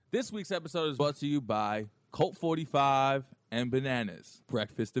This week's episode is brought to you by Colt 45 and Bananas,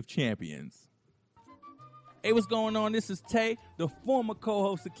 Breakfast of Champions. Hey, what's going on? This is Tay, the former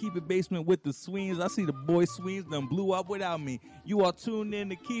co-host of Keep It Basement with the Sweens. I see the boy Sweens done blew up without me. You are tuned in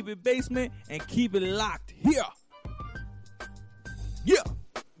to Keep It Basement and keep it locked here. Yeah.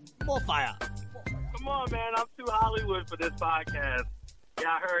 More fire. Come on, man. I'm too Hollywood for this podcast. Yeah,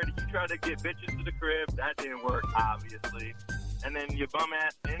 I heard you tried to get bitches to the crib. That didn't work, obviously. And then your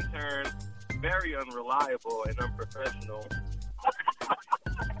bum-ass intern, very unreliable and unprofessional.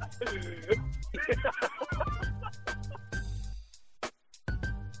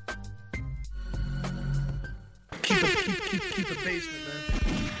 Keep it basement,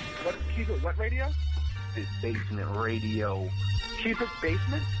 man. What radio? It's Basement Radio. Keep It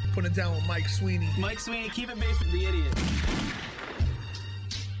Basement? Put it down with Mike Sweeney. Mike Sweeney, Keep It Basement, the idiot.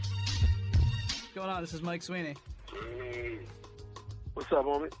 What's going on? This is Mike Sweeney. What's up,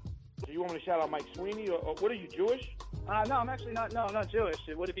 homie? Do you want me to shout out Mike Sweeney, or what are you, Jewish? No, I'm actually not. No, I'm not Jewish.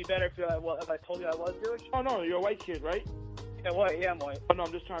 Would it be better if I told you I was Jewish? Oh, no, you're a white kid, right? Yeah, white. Yeah, I'm white. Oh, no,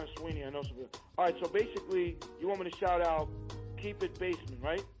 I'm just trying to Sweeney. I know something. All right, so basically, you want me to shout out Keep It Basement,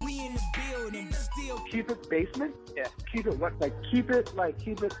 right? We in the building, still. Keep It Basement? Yeah. Keep it what? Keep it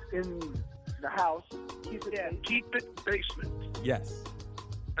in the house. Keep it. Yeah. Keep It Basement. Yes.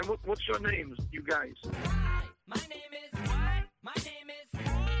 And what's your names, you guys? My name is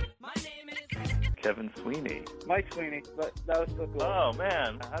Kevin Sweeney. Mike Sweeney, but that was so cool. Oh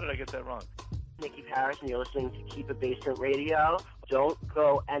man, how did I get that wrong? Nikki Paris, and you're listening to Keep It Basement Radio. Don't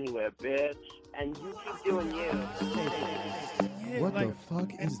go anywhere, bitch. And you keep doing you. What the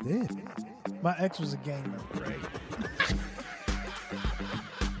fuck is this? My ex was a gang member, right?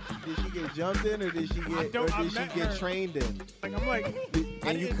 Did she get jumped in, or did she get trained in? Like, I'm like,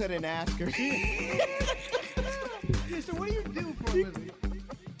 And you couldn't ask her. yeah, so what do you do for a living?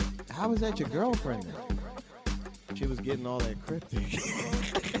 How was that your girlfriend then? She was getting all that cryptic.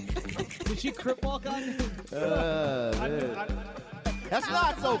 Did she crip walk on you? That's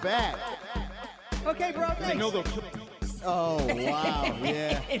not so bad. Okay, bro. Thanks. Oh, wow.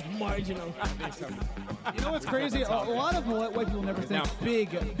 Yeah. It's marginal. You know what's crazy? A lot of white people never think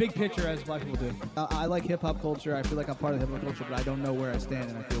big picture as black people do. I like hip hop culture. I feel like I'm part of hip hop culture, but I don't know where I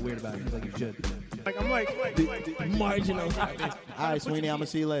stand, and I feel weird about it. I feel like you should. Like, I'm like, Marginal. All right, Sweeney, I'm going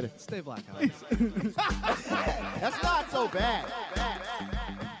to see you later. Stay black, guys. That's not so bad.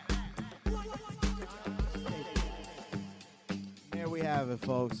 There we have it,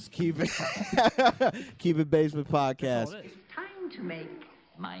 folks. Keep it Basement Podcast. Time to make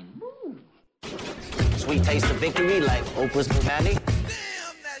my move. Sweet taste of victory like Oprah's Patty.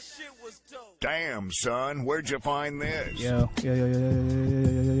 Damn, son, where'd you find this? Yeah.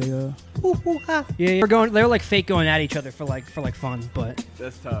 They're like fake going at each other for fun, but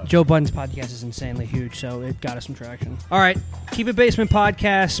That's tough. Joe Budden's podcast is insanely huge, so it got us some traction. All right, Keep It Basement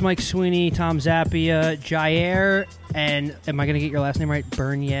Podcast. Mike Sweeney, Tom Zappia, Jair, and am I gonna get your last name right?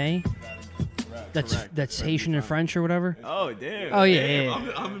 Bernier. That's Haitian and French or whatever. Oh, damn. Oh yeah.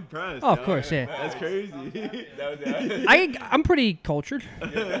 I'm impressed. Oh, of course, yeah. That's crazy. I'm pretty cultured.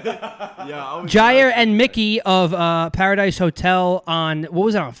 Yeah. Jair and Mickey of Paradise Hotel on, what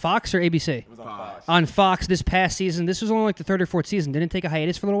was it, on Fox or ABC? It was on Fox. On Fox this past season. This was only like the third or fourth season. Didn't it take a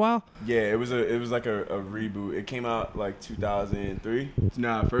hiatus for a little while? Yeah, it was like a reboot. It came out like 2003.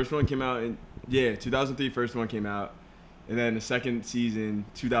 Nah, first one came out in 2003. First one came out, and then the second season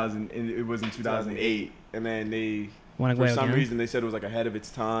 2000. And it was in 2008. And then they for some reason they said it was like ahead of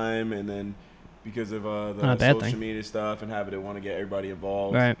its time, and then because of the social media stuff and having to want to get everybody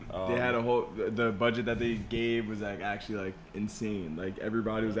involved, right? They had a whole the budget that they gave was like actually like insane. Like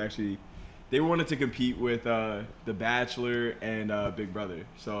everybody was actually. They wanted to compete with The Bachelor and Big Brother.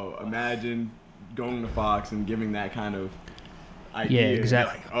 So imagine going to Fox and giving that kind of idea. Yeah,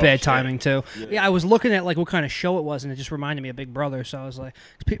 exactly. Like, oh, bad shit. timing too. Yeah, I was looking at like what kind of show it was, and it just reminded me of Big Brother. So I was like,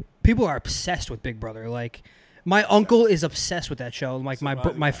 people are obsessed with Big Brother. Like, my uncle is obsessed with that show. Like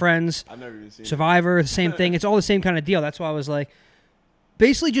my friends, I've never even seen Survivor, the same thing. It's all the same kind of deal. That's why I was like,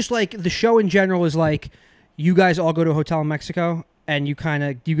 basically, just like the show in general is like, you guys all go to a hotel in Mexico. And you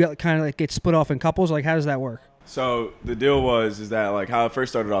get split off in couples. Like, how does that work? So the deal is that like how it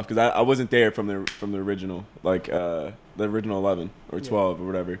first started off, because I wasn't there from the original, like the original 11 or 12 or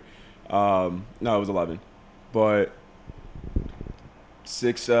whatever. No, it was 11, but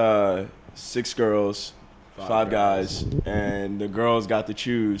six girls, five guys, and the girls got to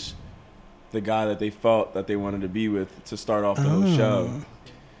choose the guy that they felt that they wanted to be with to start off the whole show.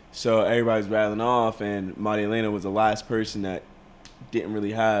 So everybody's rattling off, and Maria Elena was the last person that didn't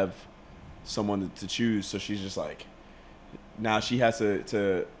really have someone to choose, so she's just like, now she has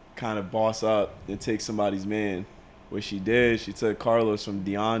to kind of boss up and take somebody's man. What she did, she took Carlos from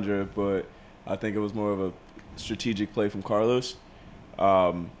Deandra, but I think it was more of a strategic play from Carlos.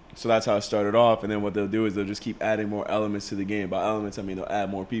 So that's how it started off. And then what they'll do is they'll just keep adding more elements to the game. By elements, I mean they'll add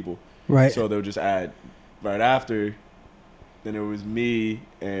more people. Right. So they'll just add right after. Then it was me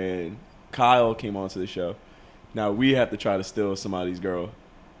and Kyle came onto the show. Now we have to try to steal somebody's girl.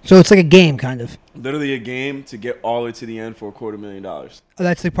 So it's like a game, kind of. Literally a game to get all the way to the end for $250,000. Oh,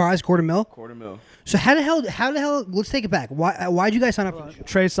 that's the prize, $250,000? $250,000. So how the hell? Let's take it back. Why'd you guys sign up for the show?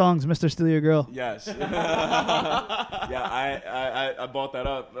 Trey Songz, Mr. Steal Your Girl. Yes. Yeah, I bought that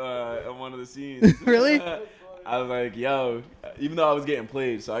up on one of the scenes. Really? I was like, yo, even though I was getting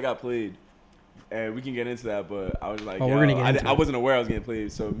played, so I got played, and we can get into that, but I was like, Oh, yo, we're gonna get into I it. wasn't aware I was getting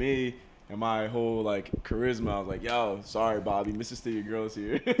played, so me and my whole like charisma, I was like, yo, sorry, Bobby, Mr. Steal Your Girl's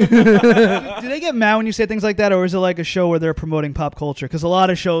here. Do they get mad when you say things like that, or is it like a show where they're promoting pop culture? Because a lot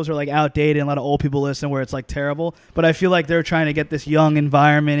of shows are like outdated and a lot of old people listen where it's like terrible. But I feel like they're trying to get this young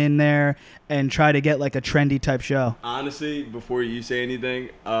environment in there and try to get like a trendy type show. Honestly, before you say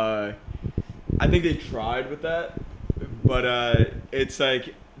anything, I think they tried with that, but it's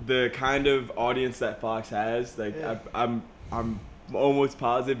like the kind of audience that Fox has. Like, yeah. I'm almost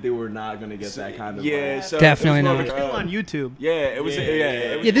positive they were not gonna get that kind of. Yeah, so definitely not. It's still on YouTube. Yeah, it was.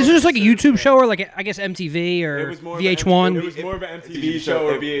 Yeah, This was just like a YouTube show, or like I guess MTV or it was more VH1. It was more of an MTV show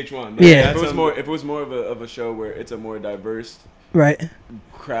or VH1. Yeah, if it was more of a show where it's a more diverse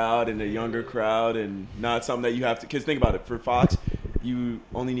crowd and a younger crowd, and not something that you have to. Because think about it, for Fox, you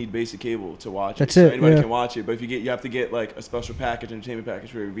only need basic cable to watch That's it. So it, anybody yeah. can watch it, but if you have to get like a special package, entertainment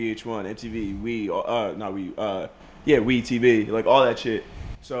package for VH1, MTV, Wii TV, like all that shit.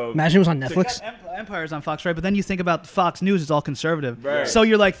 So imagine it was on Netflix. Empire's on Fox, right? But then you think about Fox News; it's all conservative. Right. So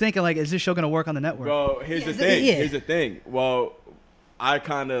you're like thinking, like, is this show gonna work on the network? Well, here's the thing. Here's the thing. Well, I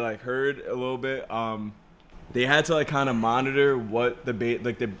kind of like heard a little bit. They had to like kind of monitor what the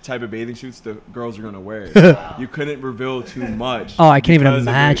type of bathing suits the girls are gonna wear. You couldn't reveal too much. Oh, I can't even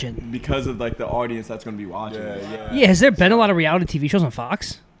imagine. Because of like the audience that's gonna be watching. Yeah, has there been a lot of reality TV shows on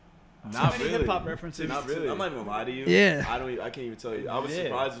Fox? Not really. Hip hop references. Not really. I'm not even gonna lie to you. Yeah. I can't even tell you. I was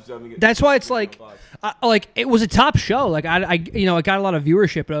surprised if something. That's why it's like, it was a top show. Like it got a lot of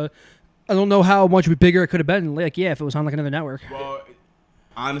viewership. But I don't know how much bigger it could have been. Like, yeah, if it was on like another network. Well,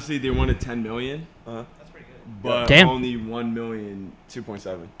 honestly, they wanted 10 million. That's pretty good. But Damn. only 1 million,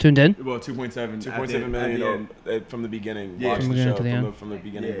 2.7. Tuned in. Well, 2.7 million from the beginning. Yeah, Watched from the the show beginning to the from the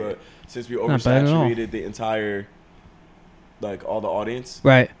beginning. Yeah. But since we Not bad at all. oversaturated the entire, like all the audience,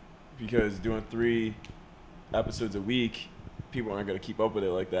 Right. Because doing 3 episodes a week, people aren't gonna keep up with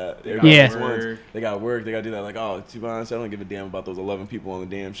it like that. They Yeah. They got work. They got to do that. Like, oh, to be honest, I don't give a damn about those 11 people on the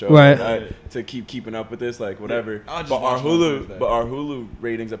damn show. Right. Like, to keeping up with this, like whatever. I'll just But watch one Thursday. our Hulu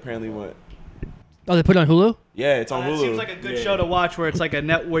ratings apparently went. Oh, they put it on Hulu? Yeah, it's on It Hulu. seems like a good show to watch, where it's like a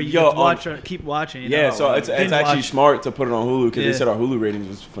net where you Yo, can watch or keep watching. You Yeah, know? so it's Binge actually watch. smart to put it on Hulu because Yeah. they said our Hulu ratings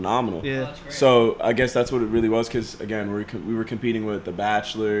was phenomenal. Yeah. So I guess that's what it really was because again we were competing with The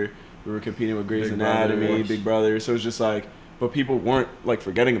Bachelor, we were competing with Grey's Big Anatomy, Brother. Big Brother. So it's just like, but people weren't like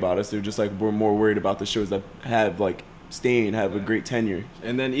forgetting about us. They were just like we're more worried about the shows that have like staying, have a great tenure.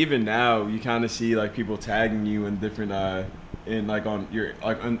 And then even now, you kind of see like people tagging you in different, in like on your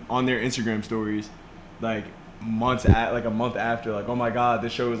on their Instagram stories, like a month after, like, oh my god,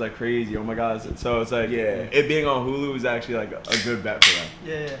 this show was like crazy. Oh my god, so it's like it being on Hulu is actually like a good bet for them.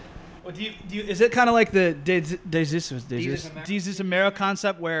 Yeah. Well, do you? Is it kind of like the Desus and Mero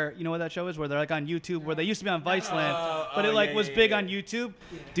concept, where you know what that show is, where they're like on YouTube, where they used to be on Viceland, but it like was big on YouTube.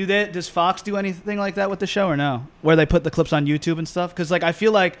 Does Fox do anything like that with the show or no? Where they put the clips on YouTube and stuff? Because like I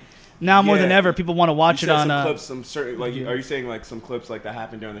feel like now more than ever, people want to watch You it said on. some clips, some certain like. Are you saying like some clips like that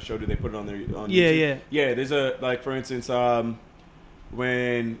happened during the show? Do they put it on their? On Yeah, YouTube? Yeah. There's a like for instance,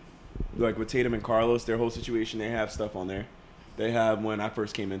 when like with Tatum and Carlos, their whole situation, they have stuff on there. They have when I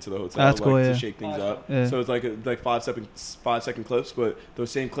first came into the hotel, That's like, cool, to yeah. shake things up. Yeah. So it's like 5-second clips, but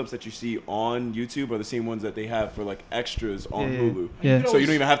those same clips that you see on YouTube are the same ones that they have for like extras on Hulu. Yeah. So you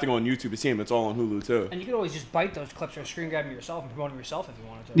don't even have to go on YouTube to see them; it's all on Hulu too. And you could always just bite those clips or screen grab them yourself and promote them yourself if you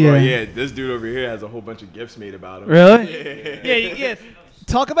wanted to. Yeah. Oh, yeah, this dude over here has a whole bunch of gifs made about him. Really? Yeah.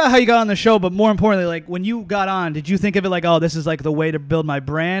 Talk about how you got on the show, but more importantly, like when you got on, did you think of it like, oh, this is like the way to build my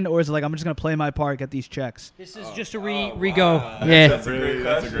brand, or is it like I'm just gonna play my part, get these checks? This is just a re-go. Wow. Yeah. That's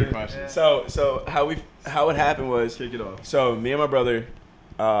a great question. So how it happened was, kick it off. So me and my brother.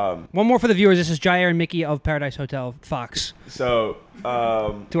 One more for the viewers. This is Jair and Mickey of Paradise Hotel, Fox. So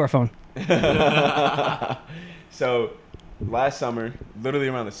to our phone. So last summer, literally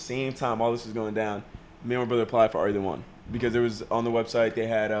around the same time all this was going down, me and my brother applied for Are You the One. because it was on the website. They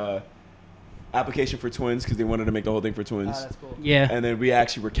had application for twins because they wanted to make the whole thing for twins. Oh, that's cool. Yeah. And then we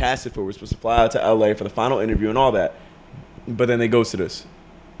actually were casted for. We were supposed to fly out to LA for the final interview and all that, but then they ghosted us.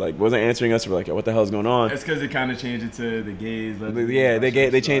 Like, wasn't answering us. We're like, what the hell's going on? It's because they kind of changed it to the gays. Yeah,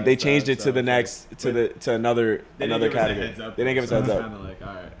 they changed it to the next to another category. They didn't give us a heads up. Like,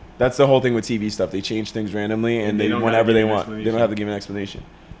 all right. That's the whole thing with TV stuff. They change things randomly and they whenever they want. They don't have to give an explanation.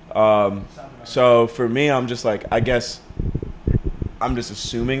 So for me, I'm just like, I guess I'm just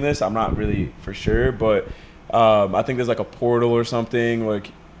assuming this. I'm not really for sure, but I think there's like a portal or something.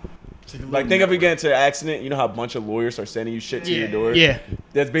 Like think if we get into an accident, you know how a bunch of lawyers are sending you shit to your door? Yeah.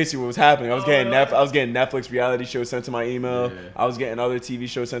 That's basically what was happening. I was getting Netflix reality shows sent to my email. Yeah. I was getting other TV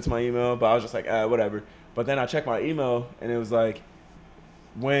shows sent to my email, but I was just like, whatever. But then I checked my email and it was like,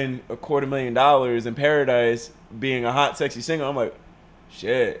 win $250,000 in Paradise being a hot, sexy singer. I'm like,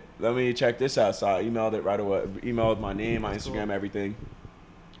 shit, let me check this out. So I emailed it right away. Emailed my name, my Instagram, everything.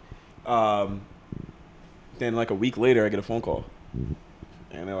 Then like a week later, I get a phone call.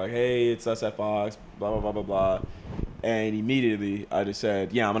 And they're like, hey, it's us at Fox, blah, blah, blah, blah, blah. And immediately I just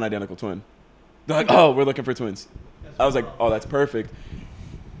said, yeah, I'm an identical twin. They're like, oh, we're looking for twins. I was like, oh, that's perfect.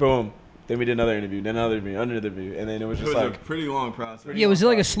 Boom. Then we did another interview, then another interview, and then it was just like a pretty long process. Yeah, was it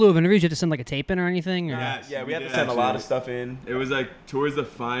like a slew of interviews? You had to send like a tape in or anything? Or? Yeah, we had to send a lot of stuff in. It was like towards the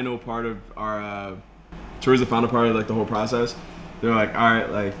final part of like the whole process. They're like, all right,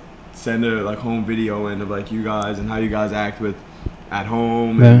 like send a like home video in of like you guys and how you guys act with at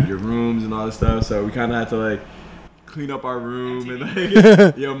home and your rooms and all this stuff. So we kind of had to like clean up our room and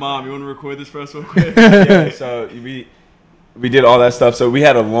like, yo, mom, you want to record this for us real quick? Yeah, so we did all that stuff. So we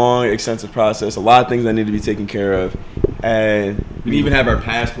had a long, extensive process, a lot of things that needed to be taken care of. And we even have our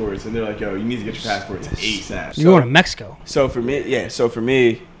passports, and they're like, yo, you need to get your passports ASAP. You're going to Mexico. So for me,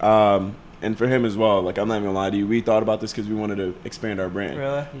 and for him as well, like, I'm not even gonna lie to you, we thought about this because we wanted to expand our brand.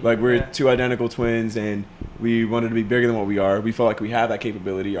 Really? Like, we're two identical twins, and we wanted to be bigger than what we are. We felt like we have that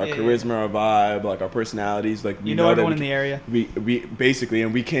capability, our charisma, our vibe, like our personalities. Like, we know everyone in the area. We basically,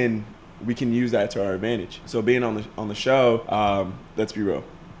 and we can use that to our advantage. So being on the show, let's be real.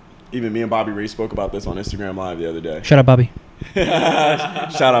 Even me and Bobby Ray spoke about this on Instagram Live the other day. Shout out, Bobby.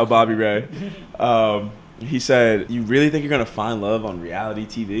 Shout out, Bobby Ray. He said, you really think you're going to find love on reality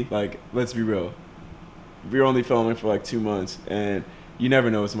TV? Like, let's be real. We're only filming for like 2 months, and you never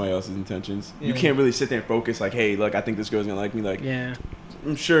know what somebody else's intentions. Yeah. You can't really sit there and focus like, hey, look, I think this girl's going to like me. Like, yeah.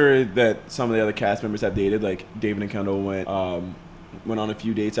 I'm sure that some of the other cast members have dated. Like, David and Kendall went on a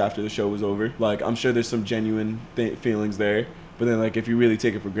few dates after the show was over. Like, I'm sure there's some genuine feelings there. But then, like, if you really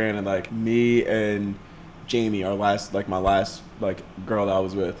take it for granted, like, me and Jamie, my last girl that I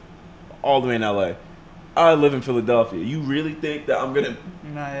was with, all the way in LA. I live in Philadelphia. You really think that I'm gonna?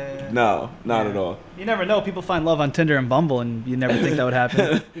 No, not at all. You never know. People find love on Tinder and Bumble, and you never think that would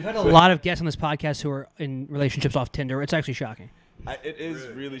happen. We've had a lot of guests on this podcast who are in relationships off Tinder. It's actually shocking. It is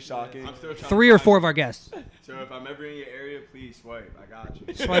really shocking. 3 or 4 of our guests. So if I'm ever in your area, please swipe. I got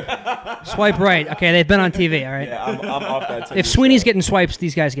you. Swipe right. Okay, they've been on TV. All right. Yeah, I'm off that Tinder. If Sweeney's getting swipes,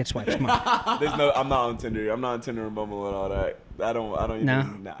 these guys get swipes. Come on. I'm not on Tinder. I'm not on Tinder and Bumble and all that. I don't even. No.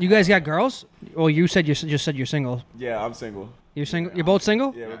 Nah. You guys got girls? Well, you said just said you're single. Yeah, I'm single. You're single. You're both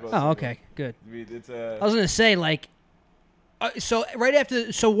single? Yeah, we're both. Oh, okay, good. It's I was gonna say like. So right after,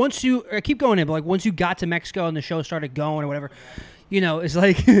 once you keep going in, but like once you got to Mexico and the show started going or whatever, you know, it's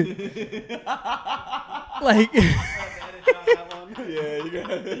like, like. Yeah, you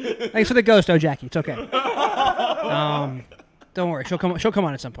got it. Thanks for the ghost, Jackie. It's okay. Don't worry, she'll come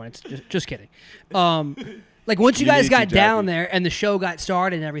on at some point. It's just kidding. Like once you guys got down there and the show got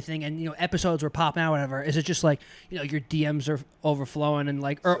started and everything, and you know episodes were popping out, whatever. Is it just like your DMs are overflowing and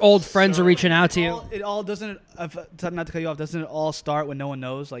like, or old friends are reaching out to you? It all doesn't. Not to cut you off. Doesn't it all start when no one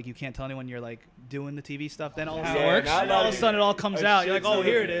knows? Like you can't tell anyone you're like doing the TV stuff. Then all of a sudden it all comes out. You're like, oh,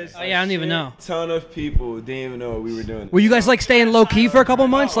 here it is. Oh yeah, I don't even know. Ton of people didn't even know what we were doing. Were you guys like staying low key for a couple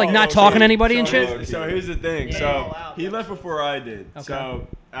months, like not talking to anybody and shit? So here's the thing. So he left before I did. Okay. So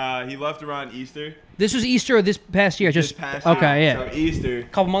he left around Easter. This was Easter or this past year? Just past year. Okay, yeah. So Easter. A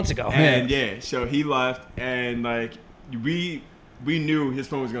couple months ago. And so he left, and like we knew his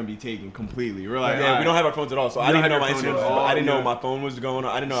phone was gonna be taken completely. We're like, we don't have our phones at all. So I didn't even know my Instagram. I didn't know my phone was going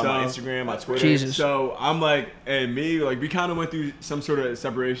on. I didn't know my Instagram, my Twitter. Jesus. So I'm like, and me, like, we kind of went through some sort of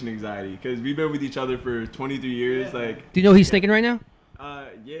separation anxiety because we've been with each other for 23 years. Like, do you know he's thinking right now?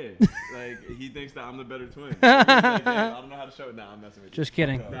 Yeah. Like, he thinks that I'm the better twin. Like, I don't know how to show it. Nah, I'm messing with you. Just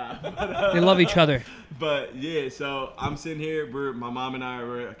kidding. They love each other. But, yeah, so I'm sitting here. My mom and I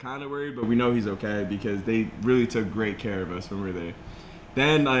were kind of worried, but we know he's okay because they really took great care of us when we were there.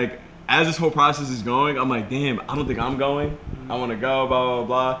 Then, like, as this whole process is going, I'm like, damn, I don't think I'm going. I want to go, blah, blah,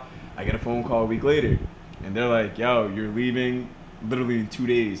 blah. I get a phone call a week later, and they're like, yo, you're leaving literally in 2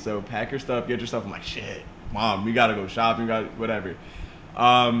 days, so pack your stuff, get your stuff. I'm like, shit, Mom, we got to go shopping, whatever.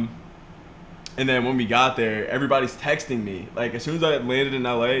 And then when we got there, everybody's texting me. Like, as soon as I landed in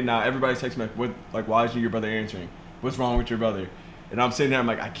LA, now everybody's texting me, like, why isn't your brother answering? What's wrong with your brother? And I'm sitting there, I'm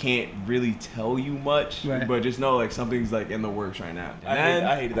like, I can't really tell you much, but just know, like, something's, like, in the works right now.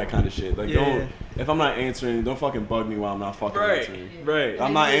 I hated that kind of shit. Like, if I'm not answering, don't fucking bug me while I'm not fucking answering. Right.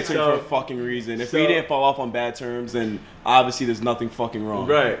 I'm not answering for a fucking reason. If we didn't fall off on bad terms, then obviously there's nothing fucking wrong.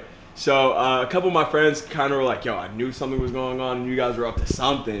 Right. So a couple of my friends kind of were like, yo, I knew something was going on and you guys were up to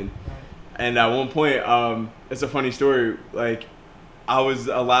something. And at one point, it's a funny story, like, I was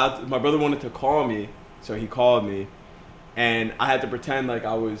allowed, my brother wanted to call me, so he called me, and I had to pretend like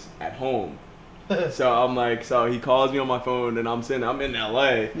I was at home. So I'm like, so he calls me on my phone, and I'm in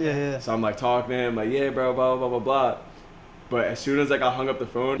LA. So I'm like talking to him, like, yeah, bro, blah, blah, blah, blah. But as soon as like I hung up the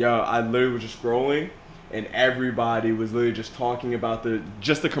phone, I literally was just scrolling, and everybody was literally just talking about the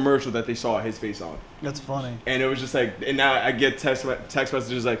commercial that they saw his face on. That's funny. And it was just like, and now I get text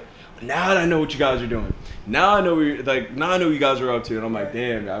messages like, now that I know what you guys are doing, now I know what you guys are up to, and I'm like,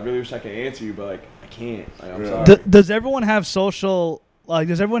 damn, I really wish I could answer you, but like I can't. Like, I'm sorry. Does everyone have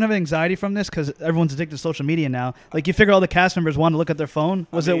does everyone have anxiety from this? Because everyone's addicted to social media now. Like, you figure all the cast members wanted to look at their phone.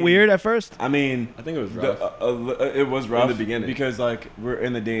 Was it weird at first? I mean, I think it was rough. It was rough in the beginning because like we're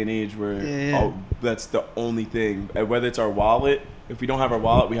in the day and age where that's the only thing. Whether it's our wallet, if we don't have our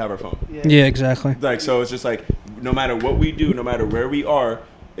wallet, we have our phone. Yeah, exactly. Like, so it's just like no matter what we do, no matter where we are,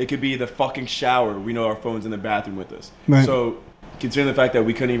 it could be the fucking shower. We know our phone's in the bathroom with us. Right. So considering the fact that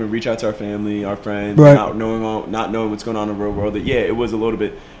we couldn't even reach out to our family, our friends, not knowing what's going on in the real world, that it was a little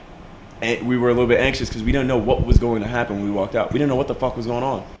bit. We were a little bit anxious because we didn't know what was going to happen when we walked out. We didn't know what the fuck was going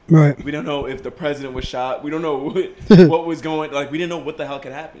on. Right. We don't know if the president was shot. We don't know what was going. Like, we didn't know what the hell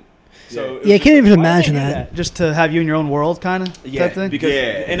could happen. So I can't even imagine that. Just to have you in your own world, kind of. Type thing? Because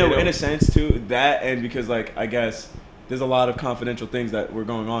in a sense too, that, and because like I guess there's a lot of confidential things that were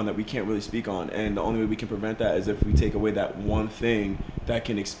going on that we can't really speak on, and the only way we can prevent that is if we take away that one thing that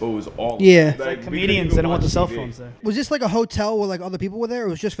can expose all. Yeah. Like comedians, they don't want the cell phones there. Was this like a hotel where like other people were there, or it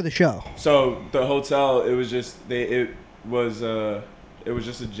was just for the show? So the hotel, it was just it was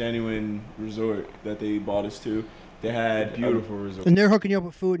just a genuine resort that they bought us to. They had beautiful resort. And they're hooking you up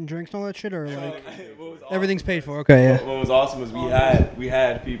with food and drinks and all that shit, or like everything's paid for. Okay, yeah. What was awesome was we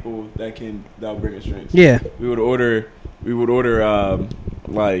had people that would bring us drinks. Yeah. We would order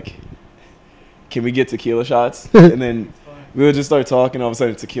like, can we get tequila shots? And then we would just start talking. All of a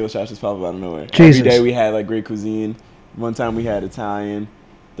sudden, tequila shots just pop up out of nowhere. Jesus. Every day we had like great cuisine. One time we had Italian,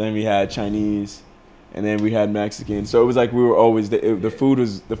 then we had Chinese, and then we had Mexican. So it was like we were always the food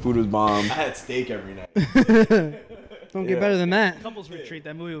was bomb. I had steak every night. Don't get better than that. Couples Retreat,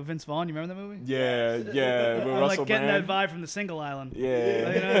 that movie with Vince Vaughn. You remember that movie? Yeah. With I'm Russell like getting Brand. that vibe from the Single Island.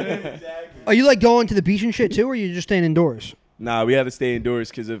 Yeah. You know what I mean? Exactly. Are you like going to the beach and shit too, or are you just staying indoors? Nah, we had to stay indoors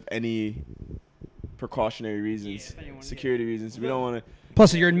because of any precautionary reasons, security reasons. We don't want to.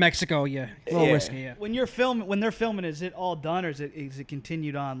 Plus, you're in Mexico, a little risky, yeah. When they're filming, is it all done, or is it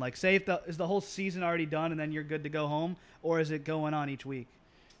continued on? Like, say is the whole season already done, and then you're good to go home, or is it going on each week?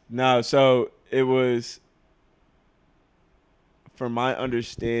 No, so it was. From my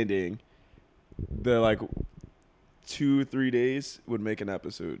understanding, the like 2-3 days would make an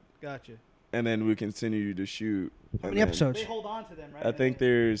episode. Gotcha. And then we continue to shoot. How many episodes? They hold on to them, right? I think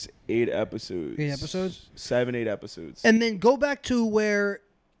there's 8 episodes. 8 episodes? 7-8 episodes. And then go back to where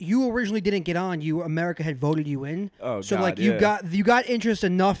you originally didn't get on. America had voted you in. Oh, so God, like yeah. you got interest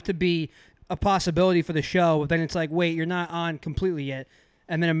enough to be a possibility for the show, but then it's like, wait, you're not on completely yet.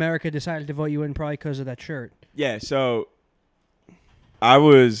 And then America decided to vote you in probably because of that shirt. Yeah, so I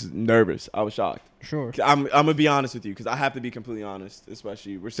was nervous. I was shocked. Sure. I'm gonna be honest with you because I have to be completely honest.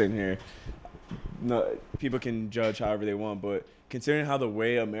 Especially we're sitting here. No, people can judge however they want, but considering how the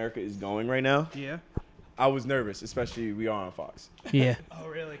way America is going right now, I was nervous. Especially we are on Fox. Yeah. Oh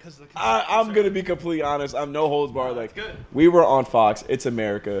really? Because I'm gonna be completely honest. I'm no holds barred. Like we were on Fox. It's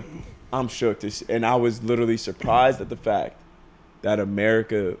America. I'm shook, and I was literally surprised at the fact that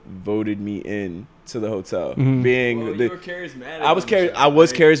America voted me in to the hotel. Mm-hmm. Being you were charismatic. I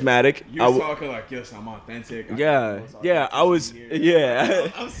was charismatic. You were talking like, yes, I'm authentic. I was.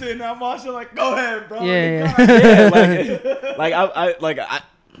 Yeah. I'm sitting there, Marshall, like, go ahead, bro.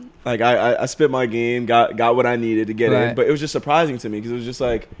 I spit my game, got what I needed to get in, but it was just surprising to me because it was just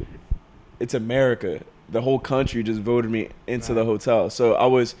like, it's America. The whole country just voted me into the hotel. So I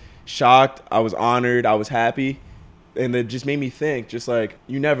was shocked. I was honored. I was happy. And it just made me think, just like,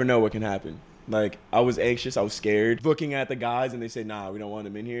 you never know what can happen. Like, I was anxious. I was scared. Looking at the guys, and they say, nah, we don't want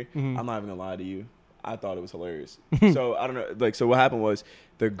them in here. Mhm. I'm not even going to lie to you. I thought it was hilarious. So, I don't know. Like, so what happened was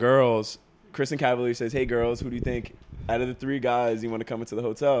the girls, Kristen Cavalier says, hey, girls, who do you think out of the 3 guys you want to come into the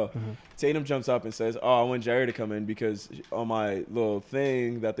hotel? Tatum jumps up and says, oh, I want Jerry to come in because on my little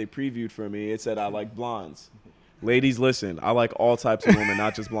thing that they previewed for me, it said I like blondes. Ladies, listen, I like all types of women,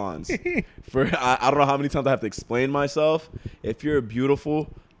 not just blondes. I don't know how many times I have to explain myself. If you're a beautiful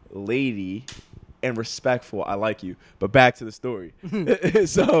lady and respectful, I like you. But back to the story.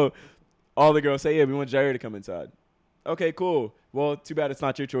 So all the girls say, yeah, we want Jerry to come inside. Okay, cool. Well, too bad it's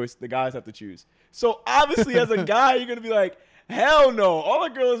not your choice. The guys have to choose. So obviously, as a guy, you're going to be like, hell no. All the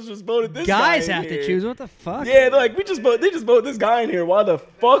girls just voted this guy Guys in have here. to choose. What the fuck? Yeah, they're like, they just vote this guy in here. Why the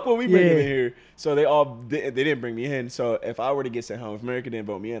fuck would we bring him in here? So they didn't bring me in. So if I were to get sent home, if America didn't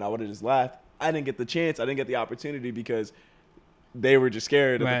vote me in, I would have just laughed. I didn't get the chance. I didn't get the opportunity because they were just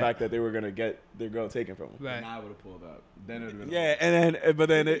scared of the fact that they were going to get their girl taken from them. Right. And I would have pulled up. Then it would have been But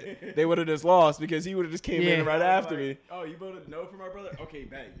then they would have just lost because he would have just came in right after me. Oh, you voted no for my brother? Okay,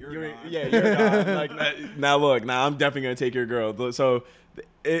 bet. You're gone. Yeah, you're gone. Like, now look, I'm definitely going to take your girl. So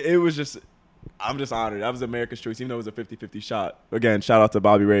it was just, I'm just honored. That was America's choice, even though it was a 50-50 shot. Again, shout out to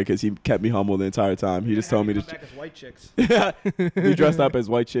Bobby Ray because he kept me humble the entire time. He just told me to. Back as white chicks. He dressed up as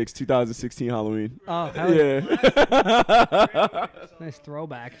white chicks 2016 Halloween. Oh, hell yeah. Nice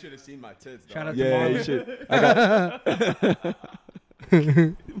throwback. You should have seen my tits. Shout out to Yeah, Marlon. you should. I got.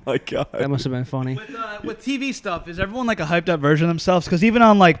 My God. That must have been funny. With TV stuff, is everyone like a hyped up version of themselves? Because even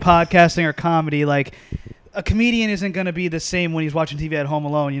on like podcasting or comedy, like a comedian isn't going to be the same when he's watching TV at home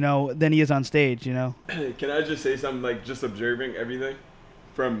alone, than he is on stage, Can I just say something, like just observing everything?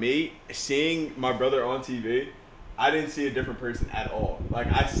 From me, seeing my brother on TV, I didn't see a different person at all. Like,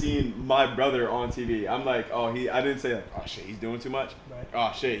 I seen my brother on TV. I'm like, I didn't say like, oh shit, he's doing too much. Right.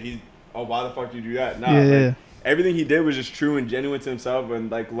 Oh shit, why the fuck do you do that? Nah, yeah. Everything he did was just true and genuine to himself, and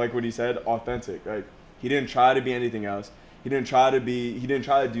like what he said, authentic. Like, he didn't try to be anything else. He didn't try to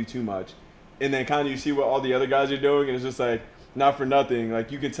do too much. And then kind of you see what all the other guys are doing, and it's just like, not for nothing.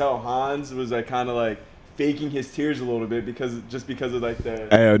 Like, you could tell Hans was like kind of like faking his tears a little bit because of like the.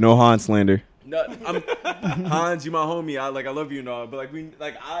 Hey, no Hans slander. No, Hans, you my homie. I love you and all, but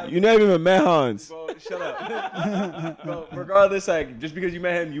you never even met Hans. Bro, shut up. Bro, regardless, like, just because you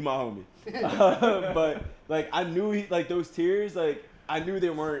met him, you my homie. But like, I knew those tears, like, I knew they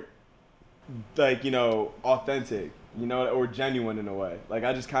weren't like, authentic, or genuine in a way. Like,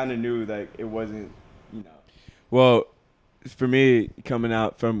 I just kind of knew that it wasn't, Well, for me, coming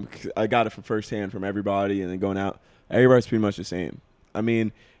out from, I got it from firsthand from everybody, and then going out, everybody's pretty much the same. I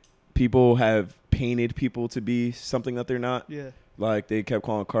mean, people have painted people to be something that they're not. Yeah. Like, they kept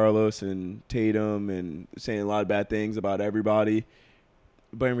calling Carlos and Tatum and saying a lot of bad things about everybody.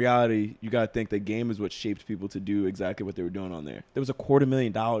 But in reality, you got to think the game is what shaped people to do exactly what they were doing on there. There was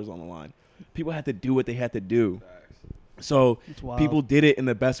 $250,000 on the line. People had to do what they had to do. So people did it in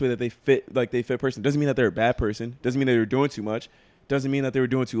the best way that they fit person. Doesn't mean that they're a bad person. Doesn't mean that they were doing too much. Doesn't mean that they were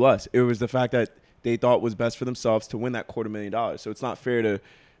doing too less. It was the fact that they thought was best for themselves to win that $250,000. So it's not fair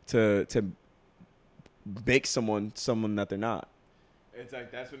to make someone that they're not. It's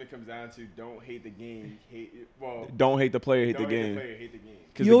like, that's when it comes down to don't hate the game. Don't hate the player, hate the game. Hate the game.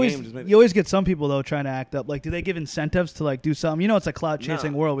 You always get some people though trying to act up. Like, do they give incentives to like do something? It's a cloud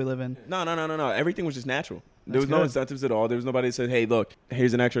chasing world we live in. No. Everything was just natural. There was no incentives at all. There was nobody that said, "Hey, look,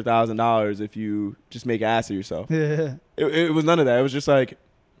 here's an extra $1,000 if you just make an ass of yourself." Yeah. It was none of that. It was just like,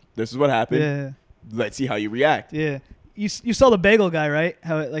 this is what happened. Yeah. Let's see how you react. Yeah. You saw the bagel guy, right?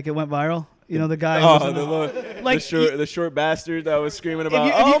 How it went viral. The guy. The short bastard that was screaming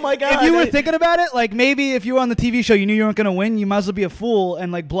about. My God! If you were thinking about it, like, maybe if you were on the TV show, you knew you weren't gonna win, you might as well be a fool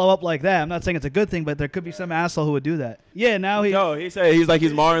and like blow up like that. I'm not saying it's a good thing, but there could be some asshole who would do that. Yeah. Now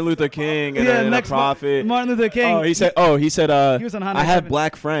he's Martin Luther King and a prophet. Martin Luther King. He said. He was on Honda I have 7.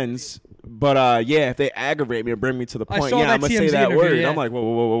 black friends. But if they aggravate me or bring me to the point, I'm gonna say that word. Yeah. I'm like,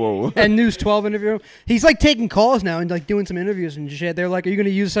 whoa. And News 12 interview. He's like taking calls now and like doing some interviews and shit. They're like, "Are you going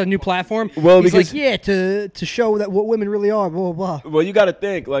to use a new platform?" Well, he's because like, to show that what women really are. Blah blah blah. Well, you got to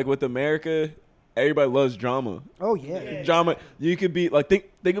think, like, with America, everybody loves drama. Oh yeah. Drama. You could be like,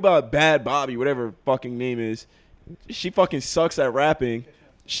 think about Bad Bobby, whatever her fucking name is. She fucking sucks at rapping.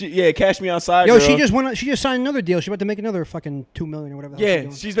 Cash Me Outside. Yo, girl. she just signed another deal. She's about to make another fucking $2 million or whatever. Yeah,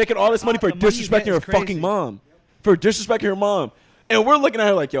 she's making all this money for disrespecting her fucking mom. For disrespecting her mom. And we're looking at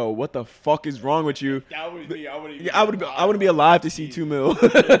her like, yo, what the fuck is wrong with you? That was me. I wouldn't be alive to see $2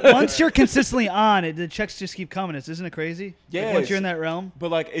 million. Once you're consistently on it, the checks just keep coming. Isn't it crazy? Yeah. Like, once you're in that realm.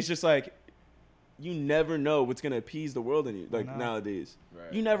 But like, it's just like, you never know what's gonna appease the world in you nowadays.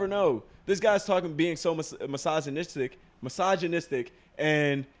 Right. You never know. This guy's talking being so misogynistic,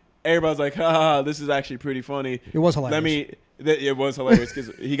 and everybody's like, ha, this is actually pretty funny. It was hilarious. It was hilarious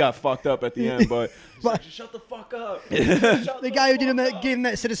because he got fucked up at the end, but like, shut the fuck up. The guy who gave him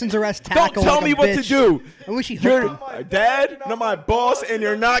that citizen's arrest tackle. Don't tell me what to do. I wish he You're my dad, not my boss, and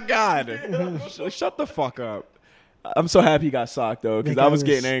you're not God. Shut the fuck up. I'm so happy he got socked though, because I was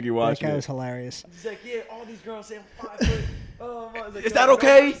getting angry watching it. That guy it. was hilarious. He's like, yeah, all these girls say I'm 5 foot. Like, is that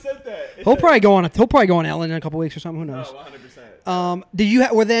okay? He'll probably go on Ellen in a couple weeks or something. Who knows?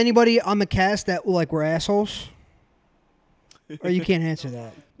 100%. Were there anybody on the cast that were assholes? Or you can't answer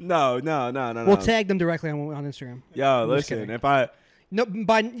that. No. We'll tag them directly on Instagram. Yo, listen, if I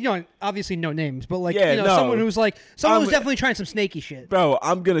obviously no names, but someone who's definitely trying some snaky shit. Bro,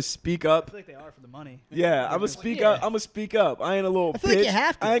 I'm gonna speak up. I feel like they are for the money. Yeah, I'm gonna speak up. I'm gonna speak up. I ain't a little. I feel like you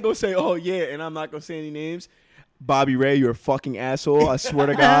have to. I ain't gonna say, oh yeah, and I'm not gonna say any names. Bobby Ray, you're a fucking asshole. I swear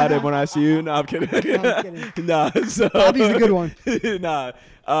to God, when I see you, no, I'm kidding. Nah, so, Bobby's the good one. Nah,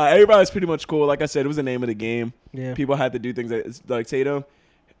 everybody's pretty much cool. Like I said, it was the name of the game. Yeah. People had to do things like Tatum.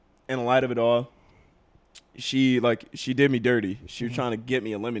 In light of it all, she did me dirty. She was trying to get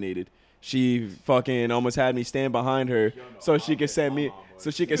me eliminated. She fucking almost had me stand behind her so she could send me home. So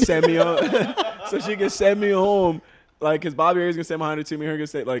she could send me home. Like, because Bobby Ray's going to stand behind her to me. Her going to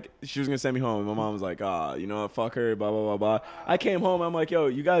say, like, she was going to send me home. And my mom was like, you know what, fuck her, blah, blah, blah, blah. I came home. I'm like, yo,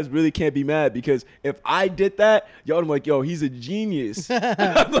 you guys really can't be mad because if I did that, I'm like, yo, he's a genius.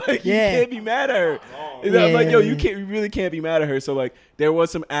 I'm like, you can't be mad at her. I'm like, yo, you really can't be mad at her. So, like, there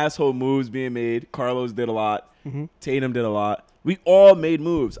was some asshole moves being made. Carlos did a lot. Mm-hmm. Tatum did a lot. We all made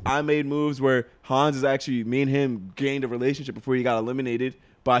moves. I made moves where Hans is actually, me and him gained a relationship before he got eliminated,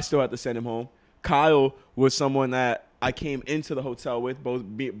 but I still had to send him home. Kyle was someone that I came into the hotel with, both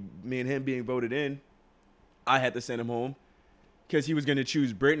me and him being voted in. I had to send him home because he was going to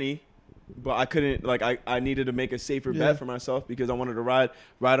choose Brittany, but I couldn't. Like, I needed to make a safer bet for myself because I wanted to ride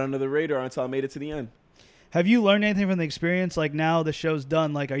under the radar until I made it to the end. Have you learned anything from the experience? Like, now the show's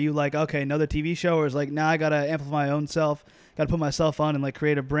done. Like, are you like, okay, another TV show, or is like, now I gotta amplify my own self, gotta put myself on and like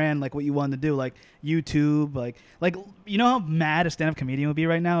create a brand, like what you wanted to do, like YouTube, like you know how mad a stand-up comedian would be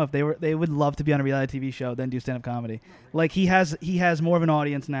right now if they would love to be on a reality TV show than do stand-up comedy. Like he has more of an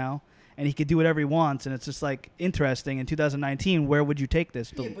audience now, and he could do whatever he wants, and it's just like interesting. In 2019, where would you take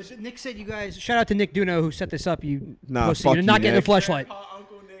this? Yeah, but Nick said you guys. Shout out to Nick Duno who set this up. Fuck you're not getting Nick. the fleshlight.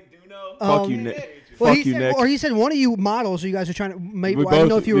 Uncle Nick Duno. Fuck you, Nick. Well, Fuck you, Nick. Or he said one of you models, so you guys are trying to make. We I don't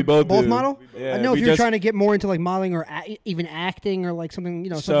know both- if you we were both do. model. Yeah, I don't know we if you're just- trying to get more into like modeling or even acting or like something,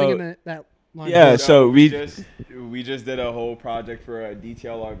 So- something in that line. Yeah, so we just did a whole project for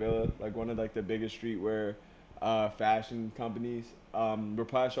DTL Our Villa, like one of like the biggest streetwear fashion companies. We're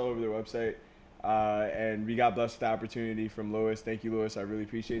published all over their website, and we got blessed with the opportunity from Lewis. Thank you, Lewis. I really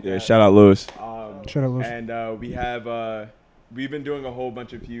appreciate that. Yeah, shout out Lewis. Shout out Lewis. And we have we've been doing a whole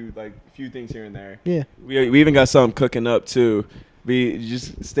bunch of few things here and there. Yeah. We even got something cooking up too. We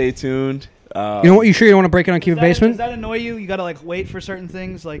just stay tuned. You know what? You sure you don't want to break it on Keep It Basement? Does that annoy you? You gotta like wait for certain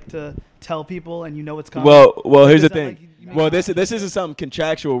things, like to tell people, and you know what's coming. Well, here's the Does that, thing. like, This isn't something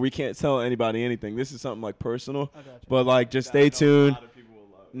contractual. We can't tell anybody anything. This is something like personal. But like, just stay tuned.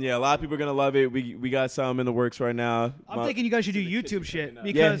 Yeah, a lot of people are gonna love it. We got some in the works right now. I'm thinking you guys should do YouTube shit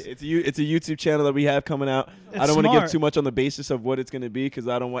because it's a YouTube channel that we have coming out. I don't want to give too much on the basis of what it's gonna be because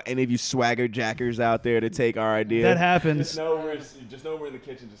I don't want any of you swagger jackers out there to take our idea. that happens. Just know we're in the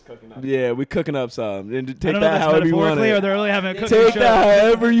kitchen just cooking up. Yeah, we cooking up some. And I take don't know if that that's however you want metaphorically it. or they're really having a cooking Take show. that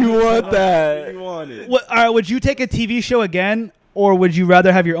however you want that. You want it. All right, would you take a TV show again, or would you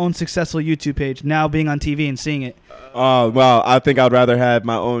rather have your own successful YouTube page now being on TV and seeing it? Well, I think I'd rather have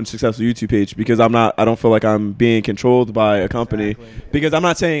my own successful YouTube page because I don't feel like I'm being controlled by a company. Because I'm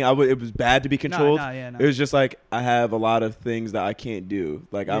not saying it was bad to be controlled. No. It was just like I have a lot of things that I can't do.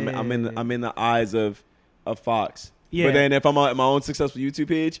 Like I'm in the eyes of Fox. Yeah. But then if I'm on my own successful YouTube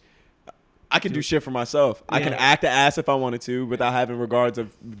page, I can do shit for myself. I can act the ass if I wanted to without having regards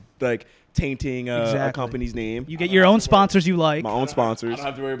of like tainting a company's name. You get your own sponsors you like. My own sponsors. I don't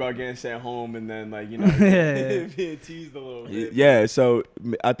have to worry about getting sent home and then being teased a little bit. Yeah, so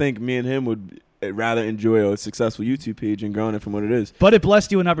I think me and him would rather enjoy a successful YouTube page and growing it from what it is. But it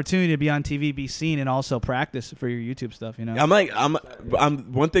blessed you an opportunity to be on TV, be seen, and also practice for your YouTube stuff. You know, I'm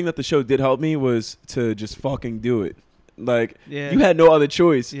one thing that the show did help me was to just fucking do it. Like Yeah. you had no other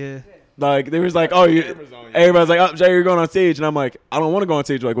choice. Yeah. Like there was like, everybody's like, oh, Jay, you're going on stage, and I'm like, I don't want to go on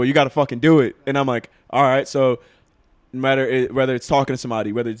stage. Like, well, you got to fucking do it, and I'm like, all right, so. No matter whether it's talking to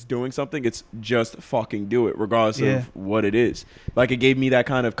somebody, whether it's doing something, it's just fucking do it, regardless of what it is. Like it gave me that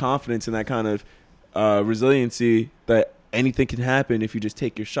kind of confidence and that kind of resiliency that anything can happen if you just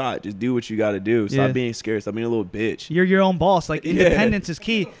take your shot. Just do what you got to do. Stop being scared. Stop being a little bitch. You're your own boss. Like, independence is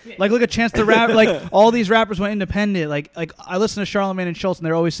key. Like, look at Chance the Rapper. Like, all these rappers went independent. Like I listen to Charlamagne and Schultz, and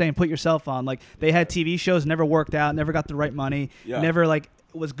they're always saying, put yourself on. Like, they had TV shows, never worked out, never got the right money, never, like,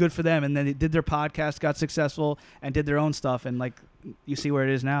 was good for them. And then they did their podcast, got successful, and did their own stuff. And, like, you see where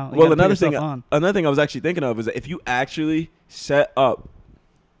it is now. Well, another thing I was actually thinking of is that if you actually set up,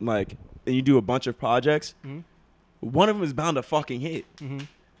 like, and you do a bunch of projects, one of them is bound to fucking hit.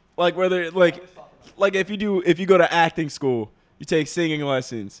 Like whether like if you go to acting school, you take singing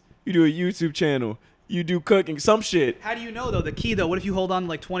lessons, you do a YouTube channel, you do cooking, some shit. How do you know though? The key though, what if you hold on to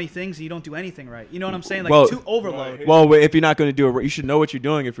like 20 things and you don't do anything right? You know what I'm saying? Like too overload. Well, if you're not going to do it right, you should know what you're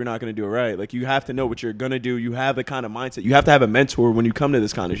doing if you're not going to do it right. Like you have to know what you're going to do. You have the kind of mindset. You have to have a mentor when you come to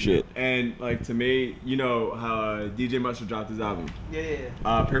this kind of shit. And like to me, you know how DJ Mustard dropped his album.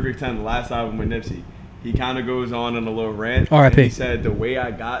 Perfect 10, the last album with Nipsey. He kind of goes on a little rant. R.I.P. He said the way I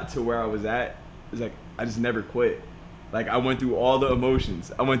got to where I was at is like I just never quit. Like I went through all the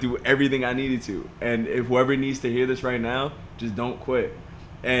emotions. I went through everything I needed to. And if whoever needs to hear this right now, just don't quit.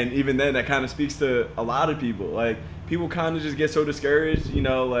 And even then, that kind of speaks to a lot of people. Like people kind of just get so discouraged. You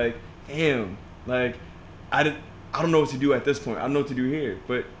know, like damn, like I don't know what to do at this point. I don't know what to do here.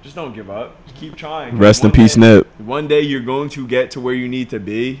 But just don't give up. Just keep trying. Rest in peace, Nip. One day you're going to get to where you need to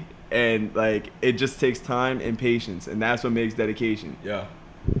be. And like it just takes time and patience, and that's what makes dedication. Yeah,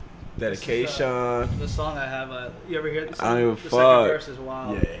 dedication. The song I have, you ever hear this? I don't give a fuck. Second verse is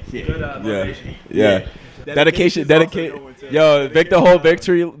wild. Good motivation. Yeah. Dedication. Yo, the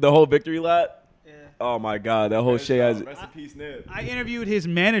whole victory lap. Oh my God, that whole shit has. Rest in peace, Nip. I interviewed his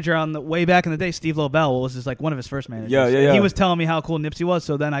manager on the way back in the day, Steve Lobel, was just like one of his first managers. Yeah. He was telling me how cool Nipsey was,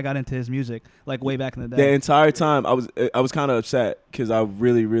 so then I got into his music like way back in the day. The entire time I was kind of upset because I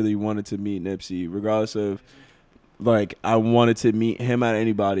really, really wanted to meet Nipsey, regardless of like I wanted to meet him at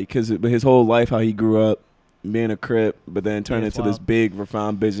anybody because his whole life, how he grew up being a Crip, but then turned into this big,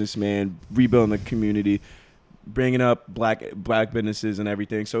 refined businessman, rebuilding the community, bringing up black businesses and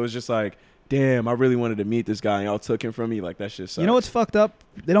everything. So it was just like. Damn, I really wanted to meet this guy, and y'all took him from me. Like, that shit sucks. You know what's fucked up?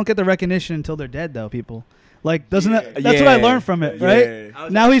 They don't get the recognition until they're dead, though, people. Like, that's what I learned from it, right? Yeah.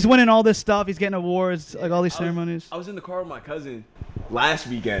 Now he's winning all this stuff. He's getting awards, like all these ceremonies. I was in the car with my cousin last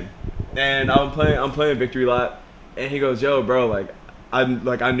weekend, and I'm playing Victory Lap, and he goes, yo, bro,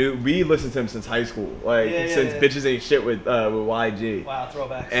 I knew we listened to him since high school, since Bitches Ain't Shit with YG. Wow,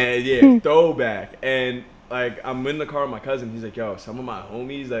 throwback. And throwback. And like I'm in the car with my cousin. He's like, yo, some of my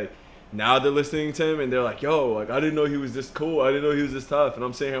homies like. Now they're listening to him and they're like, yo, like I didn't know he was this cool. I didn't know he was this tough. And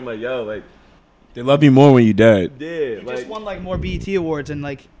I'm sitting here, I'm like, yo, like they love you more when you dead. Yeah, he just won like more BET awards and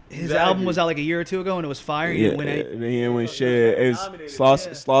like his album was out like a year or two ago and it was fire. He didn't win any. He didn't win shit.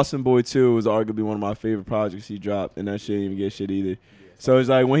 Slauson Boy 2 was arguably one of my favorite projects he dropped, and that shit didn't even get shit either. So it's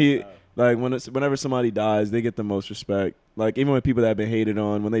like whenever somebody dies, they get the most respect. Like even with people that have been hated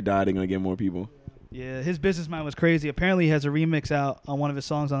on, when they die, they're gonna get more people. Yeah, his business mind was crazy. Apparently, he has a remix out on one of his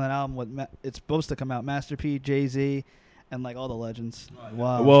songs on that album. It's supposed to come out. Master P, Jay-Z, and like all the legends.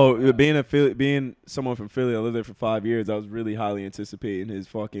 Wow. Well, being someone from Philly, I lived there for 5 years. I was really highly anticipating his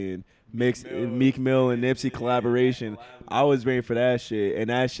fucking Meek Mill and Nipsey collaboration. I was waiting for that shit, and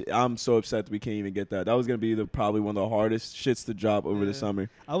that shit, I'm so upset that we can't even get that. That was gonna be probably one of the hardest shits to drop over the summer.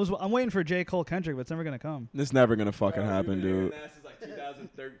 I'm waiting for J. Cole Kendrick, but it's never gonna come. It's never gonna fucking happen, dude.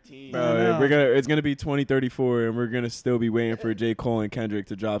 2013. It's gonna be 2034, and we're gonna still be waiting for J. Cole and Kendrick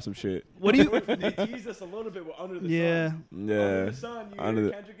to drop some shit. What do you? They teased us a little bit with Under the Sun. Yeah. Under the Sun, you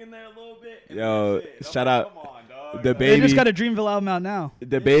hear Kendrick in there a little bit. Yo, shout out. Come on, dog. The baby. They just got a Dreamville album out now.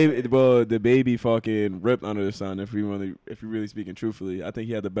 The baby fucking ripped Under the Sun. If you're really speaking truthfully, I think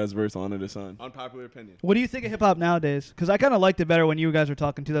he had the best verse on Under the Sun. Unpopular opinion. What do you think of hip hop nowadays? Because I kind of liked it better when you guys were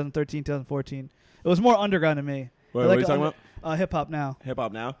talking 2013, 2014. It was more underground to me. What are you talking about? Hip hop now. Hip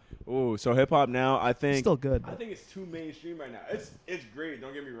hop now. Oh, so hip hop now. I think still good. I think it's too mainstream right now. It's great.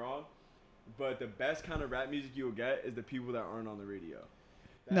 Don't get me wrong, but the best kind of rap music you'll get is the people that aren't on the radio.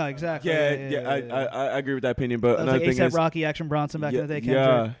 No, exactly. Yeah. I agree with that opinion, but that was another like thing A$AP is Rocky, Action Bronson back in the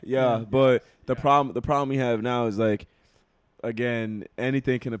day. Yeah. But the problem we have now is like, again,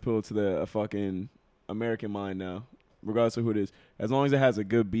 anything can appeal to the fucking American mind now, regardless of who it is. As long as it has a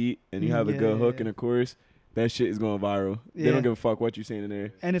good beat and you have a good hook and a chorus, that shit is going viral. They don't give a fuck what you're saying in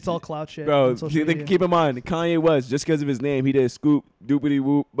there. And it's all clout shit. Bro, keep in mind, Kanye West, just because of his name, he did Scoop, Doopity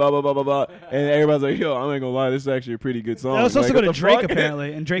Whoop, blah, blah, blah, blah, blah. And everybody's like, yo, I ain't gonna lie, this is actually a pretty good song. That was supposed to go to Drake, fuck?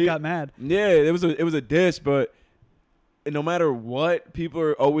 apparently, and Drake got mad. Yeah, it was a diss, but no matter what, people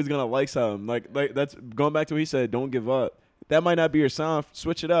are always gonna like something. Like that's going back to what he said, don't give up. That might not be your sound.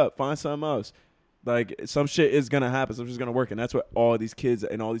 Switch it up. Find something else. Like, some shit is gonna happen. Some shit's gonna work, and that's what all these kids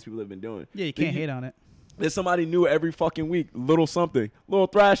and all these people have been doing. Yeah, you can't hate on it. There's somebody new every fucking week. Little something, little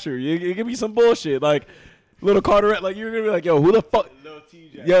Thrasher. You give me some bullshit like little Carteret. Like, you're gonna be like, yo, who the fuck?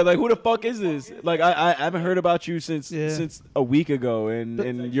 Yeah, like, who the fuck is this? Like, I haven't heard about you since a week ago,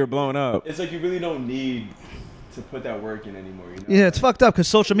 and you're blowing up. It's like you really don't need to put that work in anymore. You know? Yeah, it's fucked up because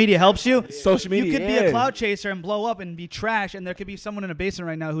social media helps you. Social media, you could be a cloud chaser and blow up and be trash, and there could be someone in a basement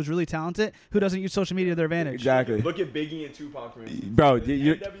right now who's really talented who doesn't use social media to their advantage. Exactly. Look at Biggie and Tupac, for instance. Bro,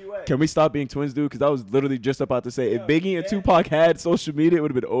 can we stop being twins, dude? Because I was literally just about to say, if Biggie and Tupac had social media, it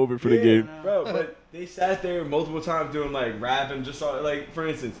would have been over for the game. Bro, but they sat there multiple times doing like rapping, just like, for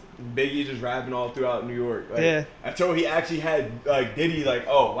instance, Biggie just rapping all throughout New York. Like, until he actually had like Diddy, like,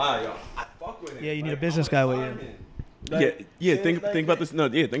 oh wow, yo, I fuck with him. Yeah, you need a business guy with you. Like, think about this. No,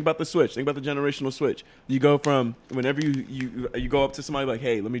 think about the switch. Think about the generational switch. You go from whenever you go up to somebody like,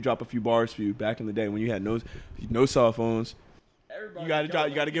 hey, let me drop a few bars for you. Back in the day when you had no cell phones, you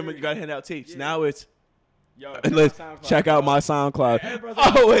gotta hand out tapes. Now it's, let's check out my SoundCloud. Hey, brother,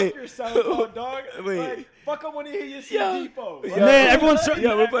 oh wait, your SoundCloud, dog. Wait. Like, fuck up when you hear your CD phone. Man, everyone's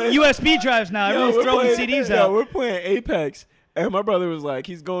USB drives now. Everyone's throwing CDs out. Yo, we're playing Apex, and my brother was like,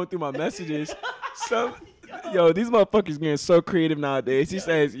 he's going through my messages. Yo, these motherfuckers getting so creative nowadays. He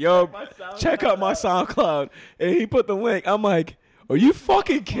says, yo, check out my SoundCloud. And he put the link. I'm like, are you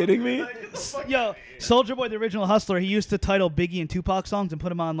fucking kidding me? Yo, Soulja Boy, the original Hustler, he used to title Biggie and Tupac songs and put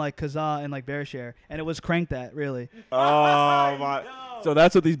them on like Kazaa and like Bearshare. And it was Crank That, really. Oh, my. So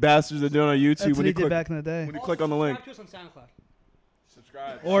that's what these bastards are doing on YouTube. That's what he did back in the day. When you click on the link.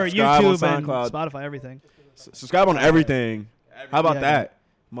 Subscribe. Or Subscribe YouTube on and SoundCloud. Spotify, everything. Subscribe on everything. How about that,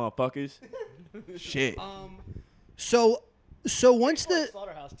 motherfuckers? Shit. So once the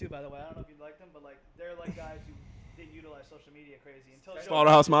Slaughterhouse too, by the way. I don't know if you like them, but like they're like guys who didn't utilize social media crazy until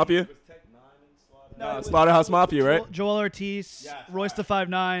Slaughterhouse Mafia. No, Slaughterhouse Mafia, right? Joel Ortiz, Royce the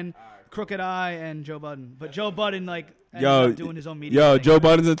 5'9", Crooked Eye, and Joe Budden. But Joe Budden ended up doing his own media. Joe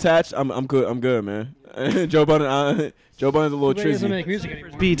Budden's attached. I'm good, man. Joe Budden's a little He doesn't trizzy. make music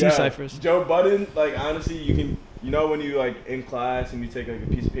anymore. BT ciphers. Joe Budden, like, honestly, you know when you like in class and you take like a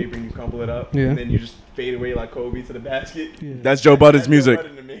piece of paper and you crumple it up, and then you just fade away like Kobe to the basket. Yeah. That's Joe Budden's music. Joe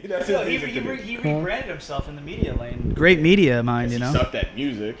Budden to me. That's his music to me. He rebranded himself in the media lane. Great media mind, you know. He sucked at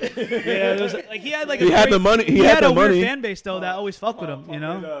music. Yeah, there was, like he had like He had the money. He had a the money. weird fan base though that always fucked with him, you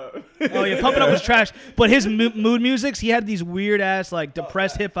know. Oh yeah, Pump It Up was trash, but his mood musics, he had these weird ass like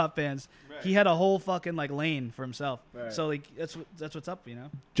depressed hip hop fans. He had a whole fucking like lane for himself. Right. So like that's what's up, you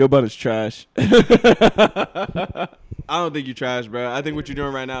know. Joe Budden's trash. I don't think you trash, bro. I think what you're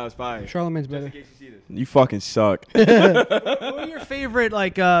doing right now is fine. Charlamagne's better. You fucking suck. What are your favorite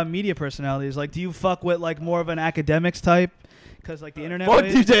like media personalities? Like, do you fuck with like more of an academics type? Because like the internet. Fuck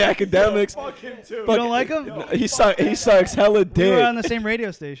DJ Academics. Fuck him too. You don't like him? He sucks hella dick. We were on the same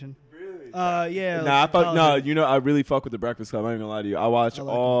radio station. Yeah. Nah, I really fuck with the Breakfast Club. I'm not even gonna lie to you. I watch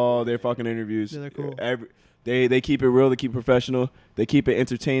all their fucking interviews. Yeah, they're cool. They keep it real. They keep it professional. They keep it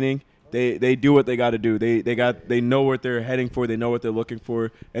entertaining. They do what they got to do. They know what they're heading for. They know what they're looking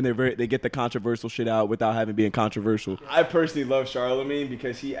for, and they get the controversial shit out without having being controversial. I personally love Charlamagne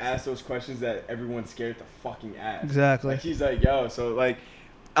because he asks those questions that everyone's scared to fucking ask. Exactly. Like, he's like, yo, so like,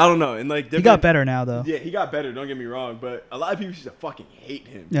 I don't know, and like he got better now though. Yeah, he got better. Don't get me wrong, but a lot of people used to fucking hate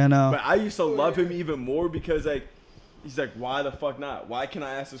him. Yeah, I know. But I used to love him even more because like. He's like, why the fuck not? Why can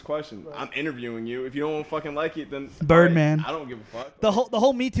I ask this question? I'm interviewing you. If you don't fucking like it, then Birdman. I don't give a fuck. The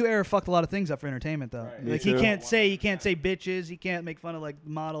whole Me Too era fucked a lot of things up for entertainment though. Right. Like he can't say bitches. He can't make fun of like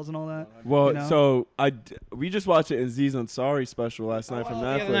models and all that. Well, you know? so we just watched an Aziz Ansari special last night from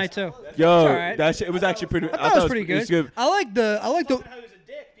Netflix. The other night too. Yo, right. that shit, it was actually pretty. I thought it was pretty good. I like the.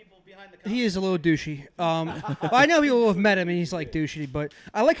 He is a little douchey. Well, I know people who have met him and he's like douchey, but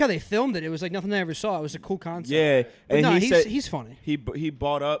I like how they filmed it. It was like nothing I ever saw. It was a cool concept. Yeah, but and no, he's funny. He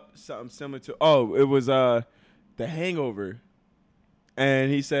bought up something similar to. Oh, it was The Hangover,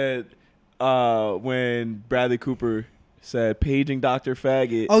 and he said when Bradley Cooper said paging Dr.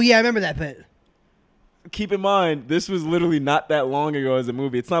 Faggot. Oh yeah, I remember that bit. Keep in mind, this was literally not that long ago as a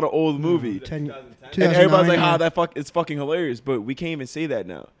movie. It's not an old movie. And everybody's like, it's fucking hilarious, but we can't even say that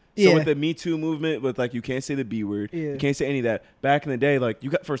now. So with the Me Too movement, with like you can't say the B word, you can't say any of that. Back in the day, like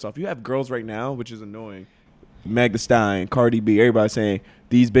first off, you have girls right now, which is annoying. Meg Thee Stallion, Cardi B, everybody saying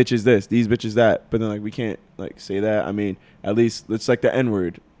these bitches this, these bitches that, but then like we can't like say that. I mean, at least it's like the N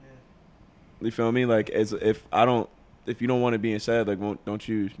word. Yeah. You feel me? Like if you don't want to be said, like don't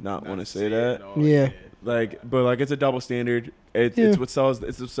you not want to say that? Yeah. Like, but like it's a double standard. It's what sells.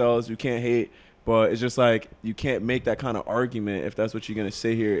 It's what sells. You can't hate. But it's just like you can't make that kind of argument if that's what you're gonna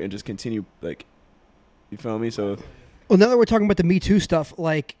sit here and just continue like You feel me? So, Well, now that we're talking about the Me Too stuff,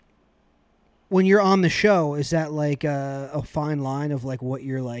 like when you're on the show, is that like a fine line of like what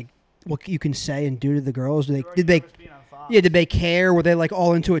you're like, what you can say and do to the girls? Did they care? Were they like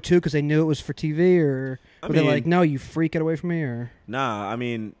all into it too because they knew it was for TV, or were they like, no, you freak, get away from me? Or nah, I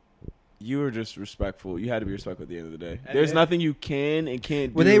mean, you were just respectful. You had to be respectful at the end of the day. There's nothing you can and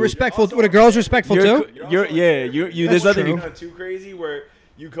can't do. Were they respectful? Were the girls respectful too? There's nothing too crazy where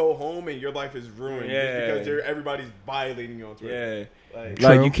you go home and your life is ruined just because everybody's violating you on Twitter. Yeah.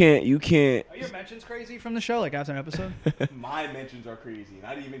 Like you can't. Are your mentions crazy from the show? Like after an episode? My mentions are crazy, and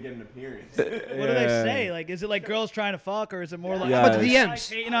I didn't even get an appearance. What do they say? Like, is it like girls trying to fuck, or is it more like how about the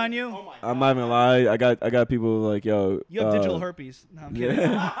DMs hating on you? I'm not gonna lie. I got people like, yo. You have digital herpes. No, I'm kidding.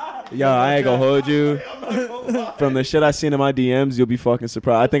 Yo, I ain't gonna hold you. From the shit I seen in my DMs, you'll be fucking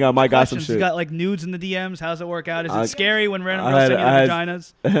surprised. I think I might got some shit. You got like nudes in the DMs. How's it work out? Is it scary when random girls send you their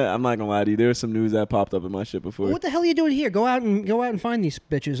vaginas? I'm not gonna lie to you. There was some news that popped up in my shit before. What the hell are you doing here? Go out and find these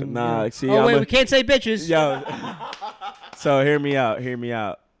bitches. Nah, see. Oh wait, we can't say bitches. Yo. So hear me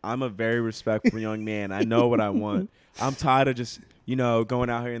out. I'm a very respectful young man. I know what I want. I'm tired of just going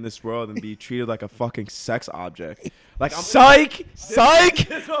out here in this world and be treated like a fucking sex object. Like I'm psych.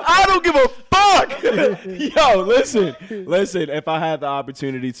 I don't give a fuck. Yo, listen. If I had the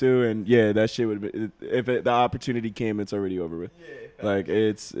opportunity to, and that shit would be. If the opportunity came, it's already over with. Like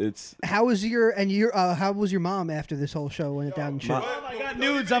it's. How was how was your mom after this whole show went down and shit? I got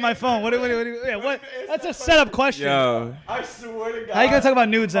nudes on my phone. What? That's a setup question. Yo, I swear to God. How you gonna talk about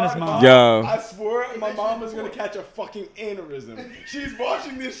nudes on his mom? Yo, I swear my mom is gonna catch a fucking aneurysm. She's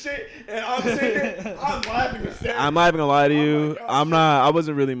watching this shit, and I'm sitting there, I'm laughing and staring. I'm not even gonna lie to you. I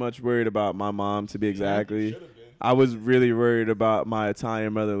wasn't really much worried about my mom, to be exactly. I was really worried about my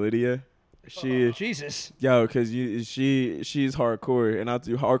Italian mother, Lydia. Jesus. Yo, because she's hardcore, and I'll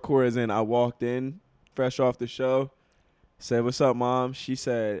do hardcore as in I walked in fresh off the show, said, "What's up, Mom?" She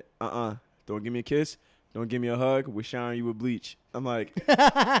said, "Don't give me a kiss, don't give me a hug. We're showering you with bleach." I'm like, but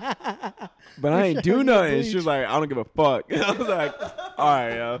I ain't do nothing. She was like, "I don't give a fuck." And I was like, "All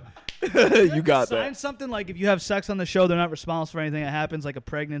right, yo." You got that. Sign something like if you have sex on the show, they're not responsible for anything that happens, like a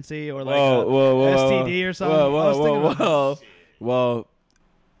pregnancy or like a STD or something. Well,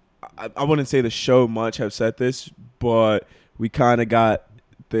 I wouldn't say the show much have said this, but we kind of got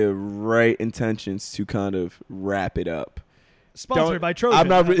the right intentions to kind of wrap it up. Sponsored by Trojan.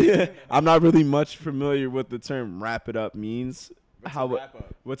 I'm not really much familiar with the term "wrap it up" means.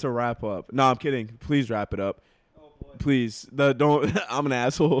 What's a wrap up? No, I'm kidding. Please wrap it up. Please, don't. I'm an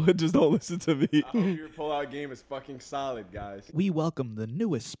asshole. Just don't listen to me. I hope your pull-out game is fucking solid, guys. We welcome the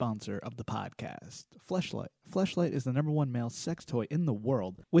newest sponsor of the podcast, Fleshlight. Fleshlight is the #1 male sex toy in the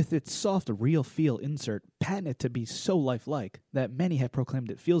world, with its soft, real feel insert patented to be so lifelike that many have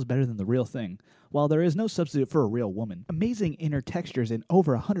proclaimed it feels better than the real thing. While there is no substitute for a real woman, amazing inner textures and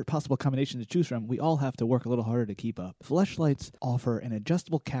over 100 possible combinations to choose from, we all have to work a little harder to keep up. Fleshlights offer an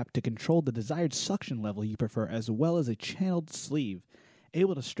adjustable cap to control the desired suction level you prefer, as well as a channeled sleeve,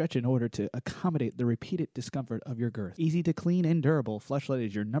 able to stretch in order to accommodate the repeated discomfort of your girth. Easy to clean and durable, Fleshlight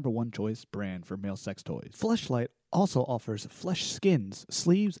is your #1 choice brand for male sex toys. Fleshlight also offers flesh skins,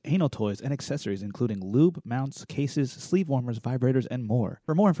 sleeves, anal toys, and accessories, including lube, mounts, cases, sleeve warmers, vibrators, and more.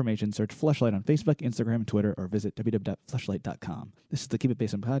 For more information, search Fleshlight on Facebook, Instagram, and Twitter, or visit www.fleshlight.com. This is the Keep It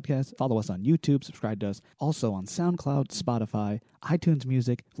Basement podcast. Follow us on YouTube, subscribe to us, also on SoundCloud, Spotify, iTunes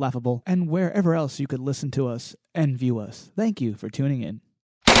Music, Laughable, and wherever else you could listen to us and view us. Thank you for tuning in.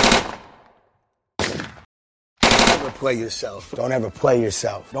 Play yourself. Don't ever play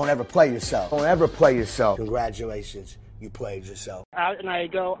yourself. Don't ever play yourself. Don't ever play yourself. Congratulations, you played yourself. Out and I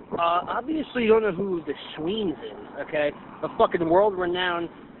go, obviously you don't know who the Sweens is, okay? A fucking world-renowned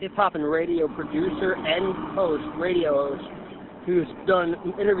hip-hop and radio producer and radio host who's done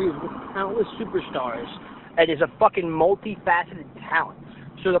interviews with countless superstars and is a fucking multifaceted talent.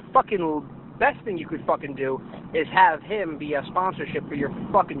 So the fucking best thing you could fucking do is have him be a sponsorship for your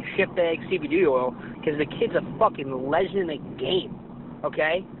fucking shitbag CBD oil, because the kid's a fucking legend in the game,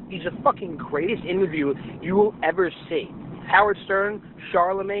 okay? He's the fucking greatest interview you will ever see. Howard Stern,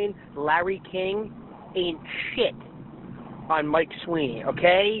 Charlemagne, Larry King ain't shit on Mike Sweeney,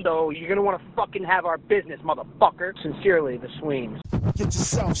 okay? So you're gonna want to fucking have our business, motherfucker. Sincerely, the Sweens. Get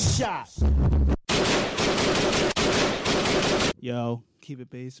yourself shot. Yo, Keep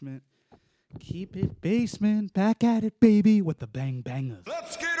It Basement. Keep It Basement, back at it, baby, with the bang bangers.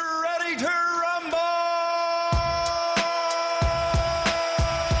 Let's get ready to rumble!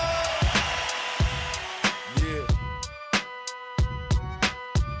 Yeah.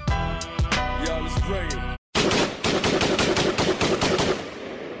 Yo, let's bring it.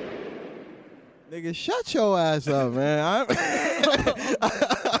 Nigga, shut your ass up, man.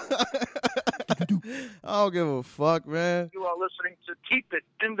 I don't give a fuck, man. You are listening to Keep It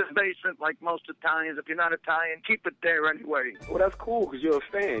in the Basement like most Italians. If you're not Italian, keep it there anyway. Well, that's cool because you're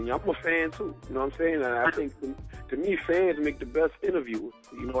a fan. I'm a fan too. You know what I'm saying? And I think to me, fans make the best interviewers.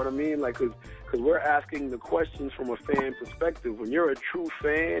 You know what I mean? Like, because we're asking the questions from a fan perspective. When you're a true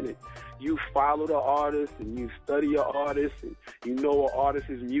fan and you follow the artist and you study your artist and you know an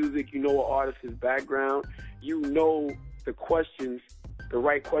artist's music, you know an artist's background, you know the questions, the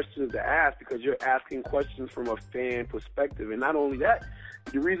right questions to ask because you're asking questions from a fan perspective. And not only that,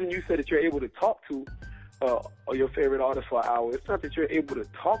 the reason you said that you're able to talk to your favorite artist for an hour, it's not that you're able to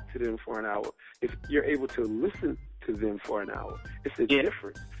talk to them for an hour. It's you're able to listen to them for an hour. It's a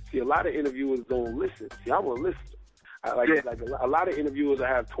difference. See, a lot of interviewers don't listen. See, I'm a listener. Like a lot of interviewers, I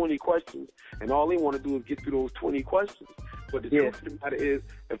have 20 questions, and all they want to do is get through those 20 questions. But the truth of the matter is,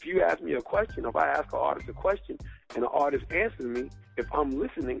 if you ask me a question, if I ask an artist a question, and the artist answers me, if I'm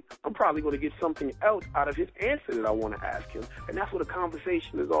listening, I'm probably going to get something else out of his answer that I want to ask him. And that's what a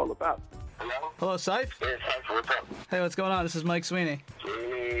conversation is all about. Hello, Syph? Yeah, Syph, what's up? Hey, what's going on? This is Mike Sweeney.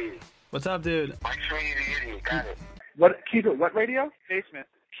 Hey. What's up, dude? Mike Sweeney, the idiot. Got it. What? Keep it. What radio? Basement.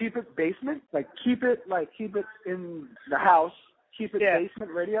 Keep it basement. Keep it in the house. Keep it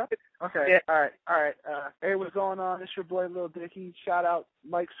basement radio. Okay. Yeah. All right. Hey, what's going on? It's your boy Lil Dicky. Shout out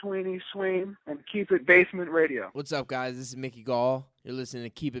Mike Sweeney, Swain, and Keep It Basement Radio. What's up, guys? This is Mickey Gall. You're listening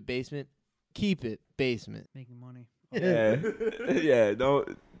to Keep It Basement. Keep It Basement. Making money. Yeah. Yeah.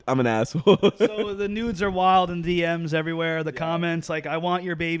 Don't. I'm an asshole. So the nudes are wild in DMs everywhere. The comments like, "I want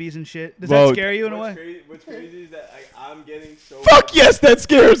your babies" and shit. Does that scare you in a way? What's crazy is that I'm getting so. Fuck yes, that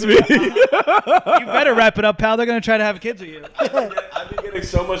scares me. You better wrap it up, pal. They're gonna try to have kids with you. I've been getting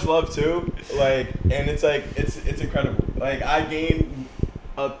so much love too, and it's incredible. Like I gained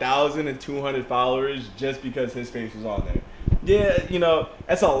 1,200 followers just because his face was on there. Yeah,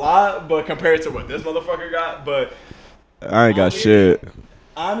 that's a lot, but compared to what this motherfucker got, but I ain't got shit.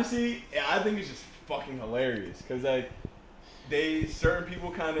 Honestly, I think it's just fucking hilarious because certain people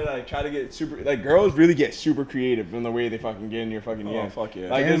kind of try to get super, girls really get super creative in the way they fucking get in your fucking DM. Oh, fuck yeah.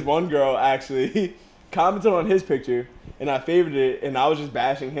 This one girl actually commented on his picture and I favored it and I was just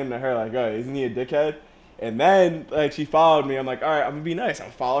bashing him to her oh, isn't he a dickhead? And then she followed me. I'm like, all right, I'm gonna be nice.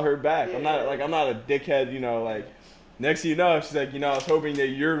 I'll follow her back. I'm not a dickhead. Next thing you know, she's like, I was hoping that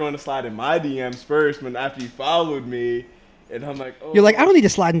you're going to slide in my DMs first, but after you followed me. And I'm like, oh. You're like, I don't need to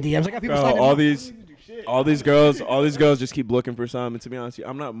slide in DMs. I got people sliding in. All these girls just keep looking for something. And to be honest,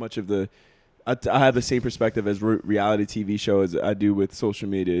 I'm not much of the. I have the same perspective as reality TV shows as I do with social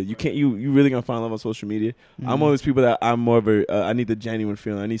media. You can't. You really gonna find love on social media? Mm-hmm. I'm one of those people that I'm more of a. I need the genuine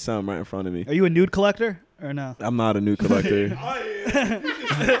feeling. I need something right in front of me. Are you a nude collector or no? I'm not a nude collector.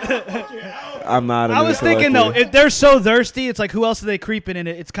 I'm not a nude collector. I was thinking though, if they're so thirsty, it's like who else are they creeping in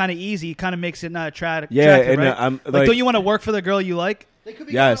it? It's kind of easy. It kind of makes it not attractive. Yeah, and right? I'm don't you want to work for the girl you like? They could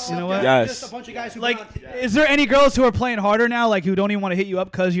be yes. You know what? Yes. Just a bunch of guys who is there any girls who are playing harder now, who don't even want to hit you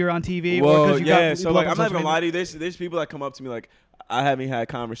up because you're on TV? Well, or because you got so I'm not even gonna lie to you. There's people that come up to me I haven't had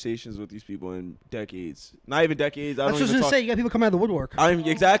conversations with these people in decades. Not even decades. I was just gonna say you got people coming out of the woodwork.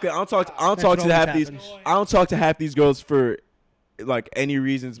 Exactly. I don't talk to half these girls for any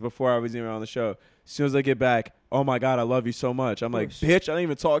reasons before I was even on the show. As soon as I get back, oh my God, I love you so much. I'm like, bitch, I didn't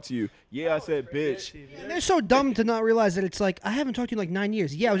even talk to you. Yeah, I said bitch. They're so dumb to not realize that it's I haven't talked to you in 9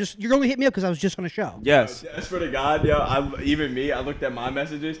 years. Yeah, you're only hit me up because I was just on a show. Yes. I swear to God, I looked at my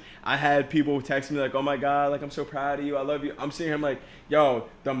messages. I had people text me oh my God, I'm so proud of you. I love you. I'm sitting here, yo,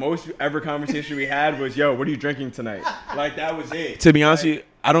 the most ever conversation we had was, yo, what are you drinking tonight? That was it. To be honest with you,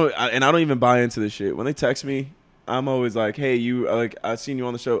 I don't even buy into this shit. When they text me, I'm always like, hey, I seen you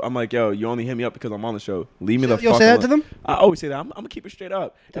on the show. I'm like, yo, you only hit me up because I'm on the show. Leave me the fuck alone. You'll say that to them? I always say that. I'm going to keep it straight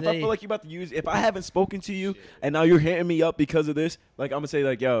up. If I feel like you're about to if I haven't spoken to you and now you're hitting me up because of this, I'm going to say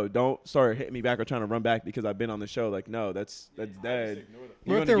yo, don't start hitting me back or trying to run back because I've been on the show. No, that's dead.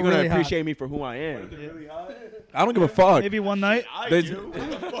 You're going to appreciate me for who I am. I don't give a fuck. Maybe one night. I do.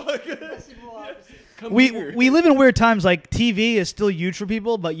 We live in weird times. TV is still huge for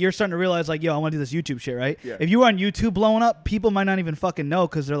people, but you're starting to realize yo, I want to do this YouTube shit, right? Yeah. If you were on YouTube blowing up, people might not even fucking know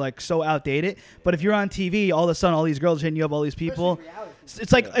because they're so outdated. But if you're on TV, all of a sudden all these girls hitting you up, all these people.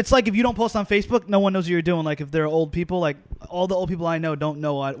 It's like if you don't post on Facebook, no one knows what you're doing. Like if they're old people, like all the old people I know don't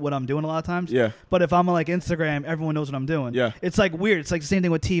know what I'm doing a lot of times. Yeah. But if I'm on like Instagram, everyone knows what I'm doing. Yeah. It's like weird. It's like the same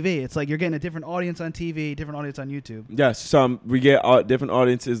thing with TV. It's like you're getting a different audience on TV, different audience on YouTube. Yes, we get different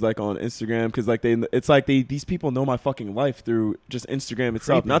audiences like on Instagram because like these people know my fucking life through just Instagram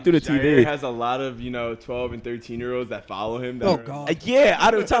itself, not through the TV. Jair has a lot of 12 and 13-year-olds that follow him. God. Yeah,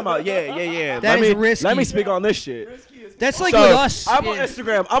 I don't talk about. Yeah. That is risky. Let me speak on this shit. That's like with us. I'm on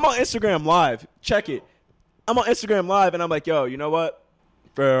Instagram. I'm on Instagram Live. Check it. I'm on Instagram Live, and I'm like, yo, you know what?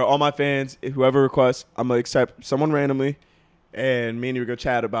 For all my fans, whoever requests, I'm gonna accept someone randomly, and me and you are gonna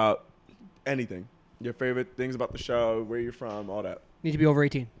chat about anything. Your favorite things about the show, where you're from, all that. Need to be over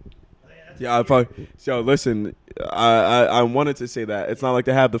 18. Yeah, so listen, I wanted to say that. It's not like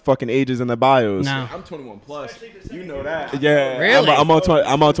they have the fucking ages in the bios. No. I'm 21 plus. You know that. Yeah, Really? I'm on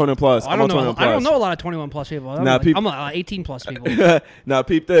 21 plus. I don't know a lot of 21 plus people. I'm on 18 plus people. Now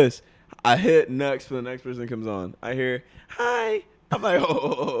peep this. I hit next when the next person comes on. I hear, hi. I'm like,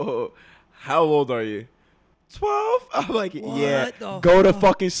 oh, how old are you? 12? I'm like, yeah. Go to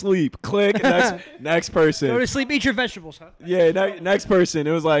fucking sleep. Click. Next person. Go to sleep. Eat your vegetables, huh? Yeah. Next person.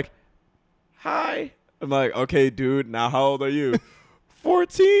 It was like, hi. I'm like, okay, dude. Now how old are you?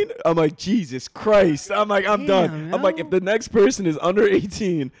 14? I'm like, Jesus Christ. I'm like, I'm done. No. I'm like, if the next person is under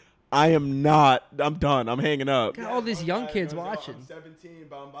 18, I'm done. I'm hanging up. Got all these young kids watching. I'm 17,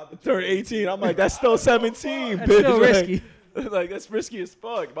 but I'm about to turn 18. I'm like, that's still 17, That's bitch. still risky. Like, that's risky as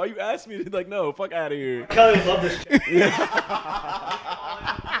fuck. Why you ask me to, like, no, fuck out of here. Kelly love this shit.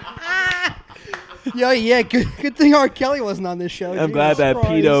 Yeah, good thing R. Kelly wasn't on this show. I'm glad that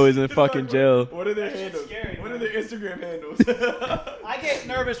pedo is in fucking jail. What are their handles? What are their Instagram handles? I get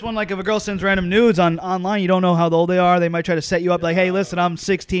nervous when, like, if a girl sends random nudes online, you don't know how old they are. They might try to set you up, like, hey, listen, I'm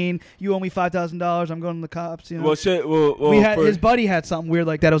 16. You owe me $5,000. I'm going to the cops. You know? Well, shit. His buddy had something weird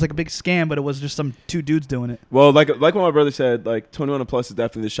like that. It was like a big scam, but it was just some two dudes doing it. Well, like what my brother said, like 21 and plus is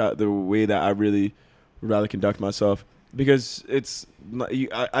definitely the way that I really would rather conduct myself because it's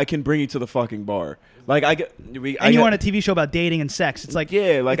I can bring you to the fucking bar. Like you on a TV show about dating and sex. It's like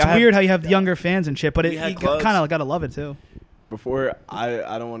like it's weird how you have younger fans and shit, but you kind of gotta love it too. Before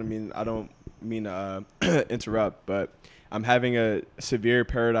I don't mean to interrupt, but I'm having a severe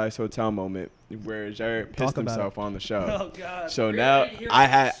Paradise Hotel moment where Jared pissed himself on the show. Oh God! So now I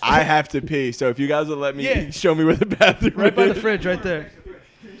have to pee. So if you guys will let me show me where the bathroom right by is. the fridge, right there.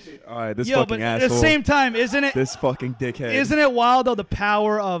 All right, this but fucking asshole. At the same time, isn't it? This fucking dickhead. Isn't it wild though? The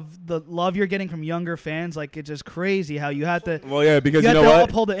power of the love you're getting from younger fans, like it's just crazy how you have to. Well, yeah, because you know have to what?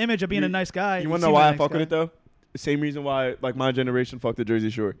 uphold the image of being a nice guy. You want to know why I fuck with it though? The same reason why like my generation fucked the Jersey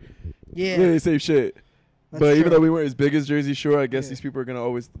Shore. Yeah. Really same shit. That's but even true. though we weren't as big as Jersey Shore, I guess these people are gonna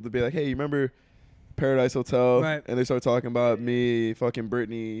always be like, "Hey, you remember Paradise Hotel?" Right. And they start talking about me, fucking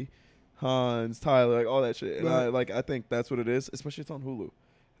Brittany, Hans, Tyler, like all that shit. And I think that's what it is. Especially it's on Hulu.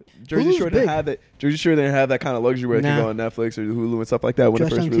 Jersey Hulu's Shore didn't big. have it. Jersey Shore didn't have that kind of luxury where it can Nah. go on Netflix or Hulu and stuff like that when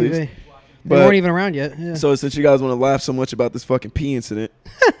Just it first on released. TV. They weren't even around yet. Yeah. So since you guys want to laugh so much about this fucking pee incident,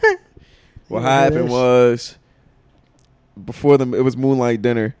 what Yeah, it happened is. was before it was moonlight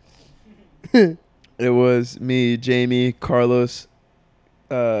dinner. It was me, Jamie, Carlos,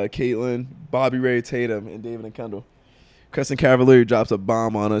 Caitlin, Bobby Ray Tatum, and David and Kendall. Crescent Cavalier drops a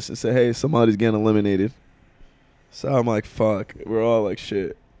bomb on us and said, "Hey, somebody's getting eliminated." So I'm like, "Fuck." We're all like,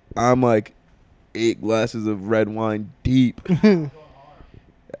 "Shit." I'm like 8 glasses of red wine deep.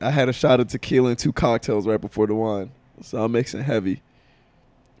 I had a shot of tequila and 2 cocktails right before the wine. So I'm mixing heavy.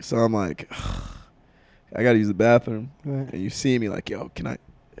 So I'm like, I got to use the bathroom. Right. And you see me like, "Yo, can I?"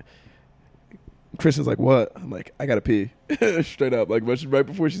 Kristen's like, "What?" I'm like, "I got to pee." Straight up. Like right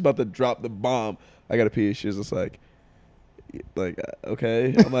before she's about to drop the bomb, I got to pee. She's just like,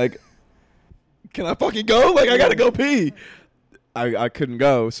 okay. I'm like, "Can I fucking go?" Like, I got to go pee. I couldn't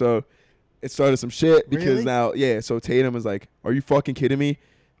go. So it started some shit because Really? so Tatum was like, "Are you fucking kidding me?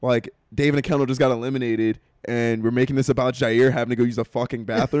 Like, David and Kendall just got eliminated and we're making this about Jair having to go use the fucking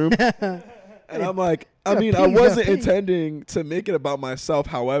bathroom." And I'm like, I wasn't intending to make it about myself.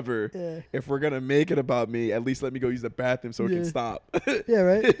 However, if we're going to make it about me, at least let me go use the bathroom so it can stop. Yeah,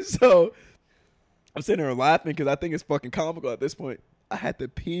 right. So I'm sitting there laughing because I think it's fucking comical at this point. I had to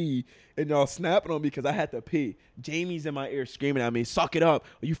pee, and y'all snapping on me because I had to pee. Jamie's in my ear screaming at me, "Suck it up.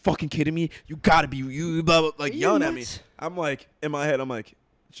 Are you fucking kidding me? You got to be, you blah, blah," like yelling at me. I'm like, in my head, I'm like,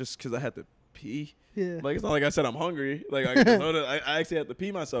 just because I had to pee? Yeah. Like, it's not like I said I'm hungry. Like, I actually had to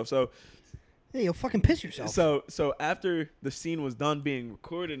pee myself. So, Hey, you'll fucking piss yourself. So after the scene was done being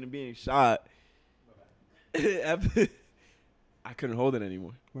recorded and being shot, I couldn't hold it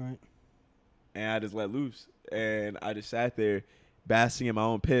anymore. Right. And I just let loose. And I just sat there. basking in my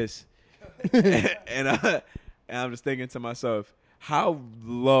own piss, and I'm just thinking to myself, how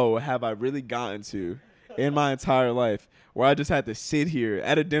low have I really gotten to in my entire life, where I just had to sit here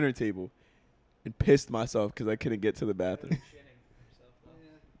at a dinner table and pissed myself because I couldn't get to the bathroom.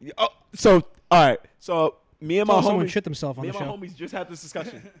 Oh, so all right, so me and my someone homies shit themselves on me the and my show. homies just had this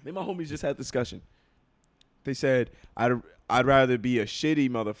discussion. Me and my homies just had this discussion. They said I'd rather be a shitty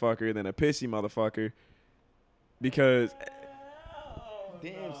motherfucker than a pissy motherfucker because.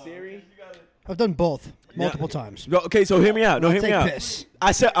 Damn, Siri. I've done both multiple times. Okay, so hear me out. No, I'll hear me take out. piss. I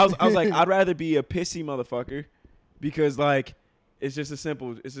was like, I'd rather be a pissy motherfucker because like it's just a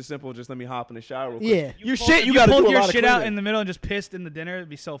simple. Just let me hop in the shower real quick. Yeah. Your shit. You gotta do a pulled your lot of shit out cleaning. in the middle and just pissed in the dinner. It'd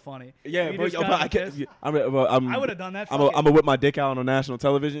be so funny. Yeah, If you but, just but got I a can't. piss. I would have done that. I'm Fuck it. gonna whip my dick out on national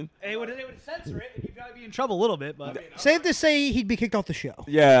television. They would censor it, and you'd probably be in trouble a little bit. But Safe to say he'd be kicked off the show.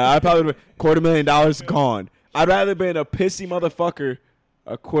 Yeah, I probably would $250,000 gone. I'd rather be a pissy motherfucker,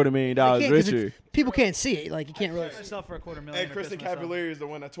 $250,000 richer. People can't see it. Like you can't really. myself for $250,000. And Kristen Cavallari is the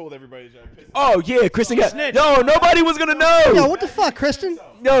one that told everybody. Oh, Oh yeah, Kristen. Snitch. No, nobody was gonna know. Yo, what the fuck, Kristen?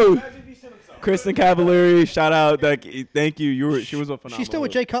 No. Kristen Cavallari, shout out. Thank you. She was a phenomenal. She's still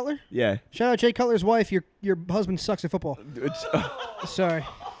with Jay Cutler? Yeah. Shout out Jay Cutler's wife. Your husband sucks at football. Sorry.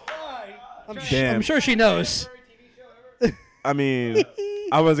 Damn. I'm sure she knows. I mean,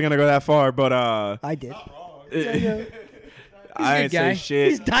 I wasn't gonna go that far, but I did. I ain't say shit.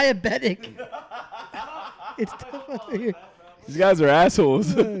 He's diabetic. It's These guys are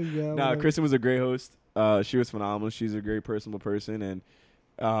assholes. Oh, God, Nah, man. Kristen was a great host. She was phenomenal. She's a great personable person, and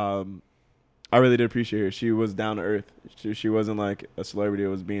I really did appreciate her. She was down to earth. She wasn't like a celebrity that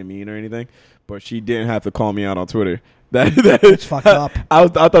was being mean or anything, but she didn't have to call me out on Twitter. That's fucked up. I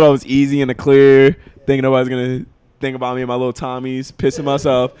thought I was easy and a clear, thinking nobody's gonna think about me and my little Tommies, pissing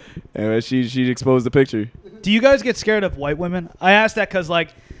myself, and she exposed the picture. do you guys get scared of white women? I asked that because like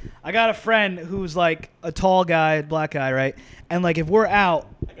I got a friend who's like a tall guy, black guy, right? And like if we're out,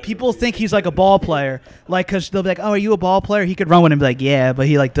 people think he's like a ball player, like because they'll be like, "Oh, are you a ball player?" He could run with him, and be like, "Yeah," but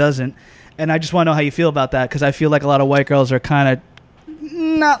he like doesn't. And I just want to know how you feel about that because I feel like a lot of white girls are kind of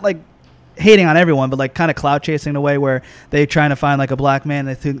not like hating on everyone, but like kind of clout chasing in a way where they're trying to find like a black man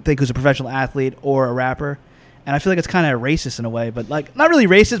they think who's a professional athlete or a rapper. And I feel like it's kind of racist in a way, but like not really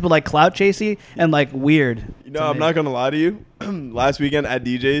racist, but like clout chasing and like weird. You know, I'm not gonna lie to you. Last weekend at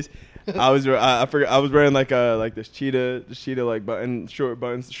DJ's, I was wearing like this cheetah like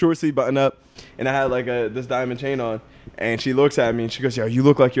short sleeve button up, and I had like this diamond chain on. And she looks at me and she goes, "Yo, you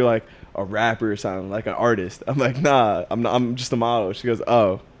look like you're like a rapper or something, like an artist." I'm like, "Nah, I'm not. I'm just a model." She goes,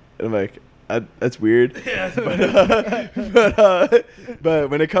 "Oh," and I'm like, "That's weird." But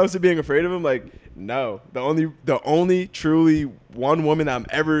when it comes to being afraid of him, like, no. The only truly one woman I'm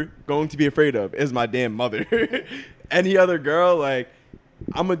ever going to be afraid of is my damn mother. Any other girl, like,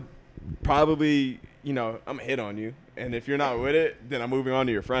 I'm probably, I'm gonna hit on you, and if you're not with it, then I'm moving on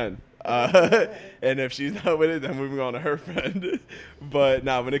to your friend. And if she's not with it, then moving on to her friend. But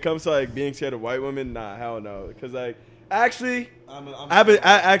nah, when it comes to like being scared of white women, nah, hell no. Because like, actually, I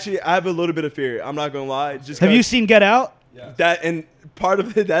have a little bit of fear. I'm not gonna lie. Just Have you seen Get Out? Yeah. That and part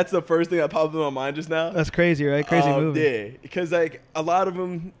of it. That's the first thing that popped in my mind just now. That's crazy, right? Crazy movie. Yeah, because like a lot of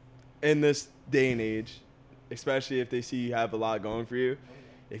them in this day and age, especially if they see you have a lot going for you,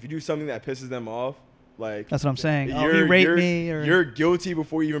 if you do something that pisses them off. Like, that's what I'm saying. You raped me, or you're guilty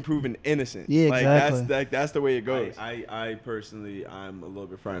before you even proven innocent. Yeah, exactly. That's the way it goes. I personally, I'm a little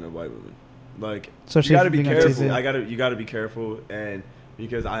bit frightened of white women. Like, so you got to be careful. You got to be careful, and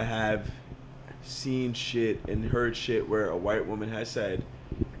because I have seen shit and heard shit where a white woman has said,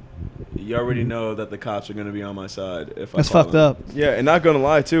 "You already know that the cops are gonna be on my side." If that's I call fucked them. up. Yeah, and not gonna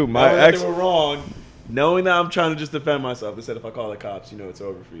lie too. My ex they were wrong. Knowing that I'm trying to just defend myself, they said if I call the cops, it's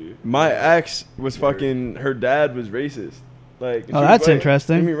over for you. My ex was fucking. Her dad was racist. Like, oh, that's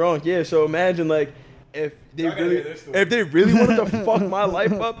interesting. Don't get me wrong. Yeah, so imagine like if they really wanted to fuck my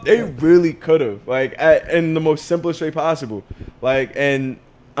life up, they really could have. Like, in the most simplest way possible. Like, and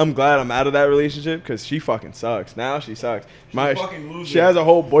I'm glad I'm out of that relationship because she fucking sucks. Now she sucks. She has a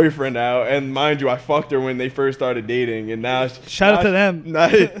whole boyfriend now, and mind you, I fucked her when they first started dating, and now shout out to them.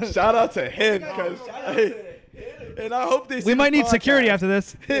 Shout out to him, and I hope they. We might need security after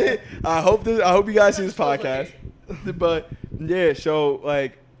this. I hope you guys see this podcast. But yeah, so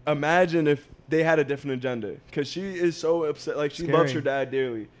like, imagine if they had a different agenda, because she is so upset. Like, she loves her dad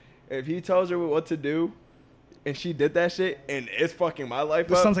dearly. If he tells her what to do, and she did that shit, and it's fucking my life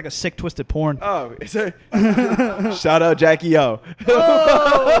This up. sounds like a sick, twisted porn. Oh, it's a shout out Jackie O.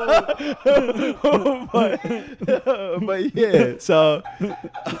 But yeah, so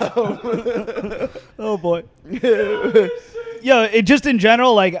oh boy. Yo, it just in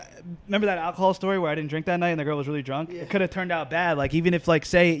general, like, remember that alcohol story where I didn't drink that night and the girl was really drunk? Yeah. It could have turned out bad. Like, even if, like,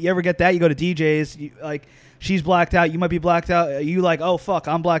 say you ever get that, you go to DJ's, like, she's blacked out, you might be blacked out. You like, oh fuck,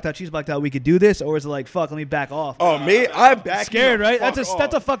 I'm blacked out, she's blacked out. We could do this, or is it like, fuck, let me back off? Oh, me, I back. Scared, you right? fuck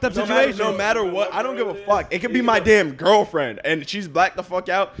That's a fucked up situation. No matter what, I don't give a fuck. It could be my damn girlfriend, and she's blacked the fuck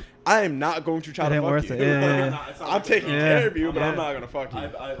out. I am not going to try to fuck you. I'm taking care of you, but I'm not gonna fuck you.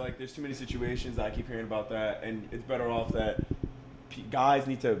 I like. There's too many situations that I keep hearing about that, and it's better off that guys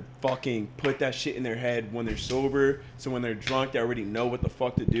need to fucking put that shit in their head when they're sober, so when they're drunk, they already know what the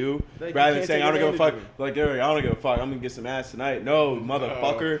fuck to do. Like, rather than saying, I don't give a fuck. Like, I don't give a fuck. I'm gonna get some ass tonight. No,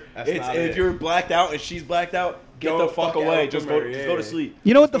 motherfucker. If you're blacked out and she's blacked out, get the fuck away. Just go to sleep.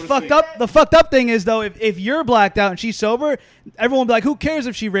 You know what the fucked up thing is though? If you're blacked out and she's sober, everyone will be like, who cares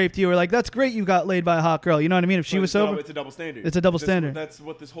if she raped you? Or like, that's great you got laid by a hot girl. You know what I mean? If she was sober, it's a double standard. It's a double standard. That's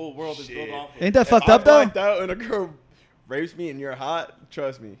what this whole world is built off of. Ain't that fucked up though? Blacked out and a girl rapes me and you're hot,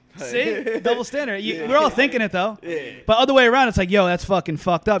 trust me. See? Double standard. We're all thinking it though. Yeah. But other way around, it's like, yo, that's fucking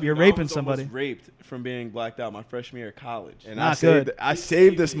fucked up. You're raping somebody. I was raped from being blacked out my freshman year of college. And Not I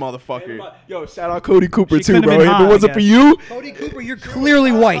saved this motherfucker. Yo, shout out Cody Cooper too, bro. If it wasn't for you, Cody Cooper, you're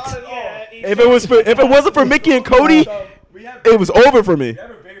clearly white. if it wasn't for Mickey and Cody, it was over for me.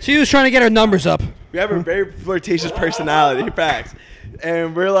 She was trying to get her numbers up. We have a very flirtatious personality, facts.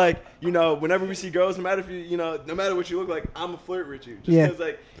 And we're like, you know, whenever we see girls, no matter if you know, no matter what you look like, I'm a flirt with you. Just because,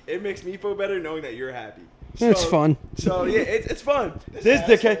 like, it makes me feel better knowing that you're happy. It's fun. So yeah, it's fun. This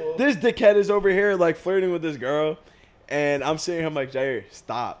dickhead is over here like flirting with this girl, and I'm seeing him like, Jair,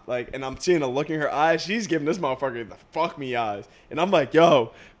 stop. Like, and I'm seeing a look in her eyes. She's giving this motherfucker the fuck me eyes, and I'm like,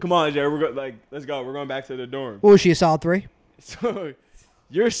 yo, come on, Jair, let's go. We're going back to the dorm. What was she, a solid 3? So.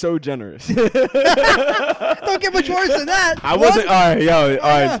 You're so generous. Don't get much worse than that. I wasn't. All right, yo. All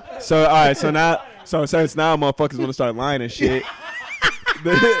right. So now, since now motherfuckers want to start lying and shit.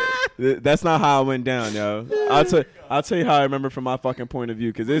 That's not how I went down, yo. I'll tell you how I remember from my fucking point of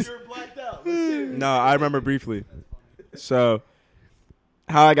view, cause this. No, I remember briefly. So,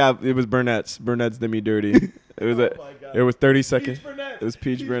 how I got it was Burnett's. Burnett's did me dirty. It was 30 seconds. It was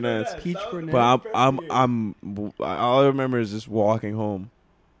Peach Burnett's. But all I remember is just walking home.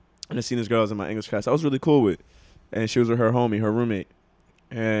 And I seen this girl I was in my English class I was really cool with. And she was with her homie, her roommate.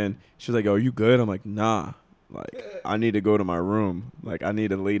 And she was like, yo, are you good? I'm like, nah. Like, I need to go to my room. Like, I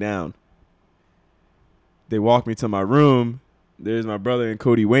need to lay down. They walked me to my room. There's my brother and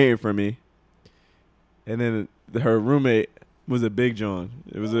Cody waiting for me. And then her roommate was a big John.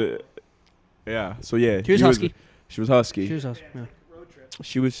 It was a... Yeah. So, yeah. She was husky. She was husky. She was husky, yeah.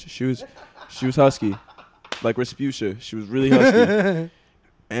 She was husky. Like Rasputia. She was really husky.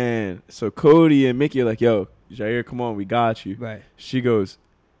 And so Cody and Mickey are like, yo, Jair, come on, we got you. Right. She goes,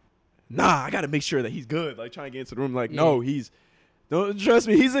 nah, I got to make sure that he's good. Like, trying to get into the room. Like, no, don't trust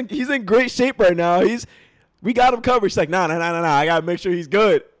me. He's in great shape right now. We got him covered. She's like, nah, I got to make sure he's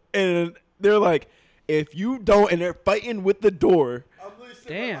good. And they're like, if you don't, and they're fighting with the door.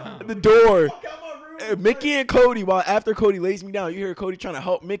 Damn. The door. Mickey and Cody, after Cody lays me down, you hear Cody trying to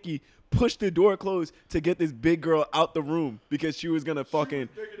help Mickey push the door closed to get this big girl out the room because she was gonna fucking.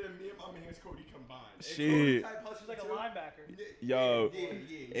 She was bigger than me and my man's Cody combined. Shit. She's like a linebacker. Yo,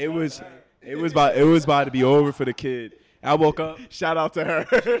 it was about to be over for the kid. I woke up. Shout out to her.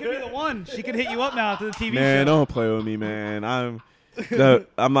 She could be the one. She could hit you up now to the TV man, show. Don't play with me, man. I'm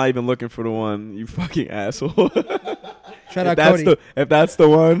not even looking for the one. You fucking asshole. Shout out Cody. If that's the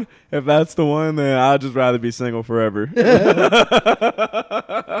one, then I'd just rather be single forever.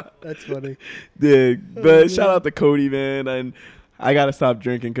 That's funny. Yeah, but shout out to Cody, man. And I gotta stop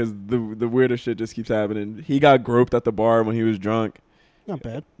drinking because the weirdest shit just keeps happening. He got groped at the bar when he was drunk. Not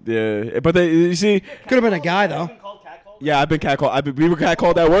bad. Yeah, but you see, could have been a guy though. Yeah, I've been catcalled. We were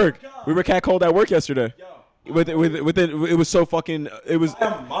catcalled at work. We were catcalled at work yesterday. It was so fucking. It was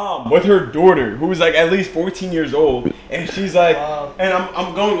mom with her daughter who was like at least 14 years old, and she's like, and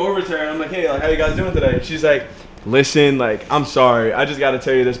I'm going over to her. And I'm like, hey, like, how you guys doing today? She's like, listen, like, I'm sorry, I just got to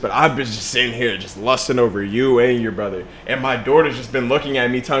tell you this, but I've been just sitting here just lusting over you and your brother, and my daughter's just been looking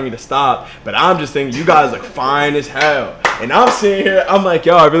at me telling me to stop, but I'm just thinking you guys look fine as hell. And I'm sitting here, I'm like,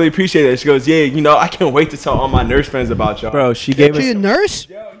 yo, I really appreciate it. She goes, yeah, you know, I can't wait to tell all my nurse friends about y'all. Bro, she gave us. She a nurse?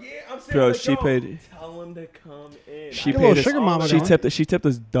 Yo, yeah, I'm saying, bro, like, she paid. Tell them to come in. She paid us. Sugar mama. She tipped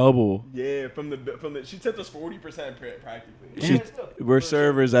us double. Yeah, from the she tipped us 40% practically. We're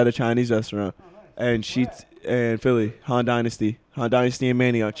servers at a Chinese restaurant, and and Philly, Han Dynasty and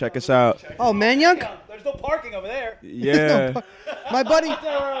Maniac. Check us out. Oh, Maniac? There's no parking over there. Yeah. My buddy.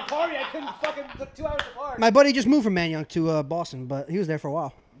 There were a party. I couldn't fucking took 2 hours to park. My buddy just moved from Maniac to Boston, but he was there for a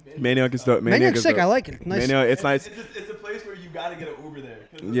while. Maniac is dope. Maniac's sick. I like it. Nice. Maniac, it's nice. It's a place where gotta get an Uber there.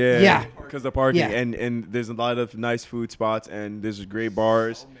 Yeah. Because the parking, Yeah. and there's a lot of nice food spots, and there's great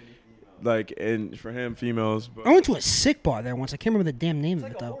bars. Like, and for him, females. But I went to a sick bar there once. I can't remember the damn name of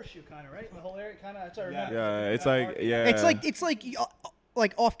it though. Horseshoe kind of, right? The whole area kind of. That's what I remember. yeah, it's like It's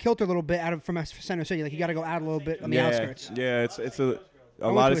like off kilter a little bit out of from Center City. Like you got to go out a little bit on the outskirts. Yeah, it's a I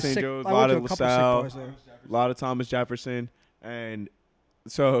went lot to of a St. sick- Joe's, a I lot went of to a couple sick LaSalle, bars there. a lot of Thomas Jefferson, and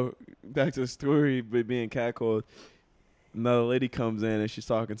so back to the story, but being catcalled. Another lady comes in and she's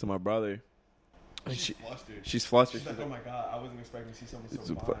talking to my brother. And flustered. She's flustered. She's like, oh my God, I wasn't expecting to see someone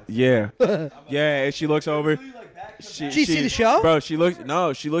so fine. Yeah, yeah. And she looks over. Did you see the show? Bro, she looks.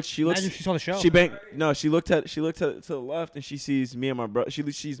 No, she looks. Imagine if she saw the show. She banked. No, she looked to the left and she sees me and my brother. She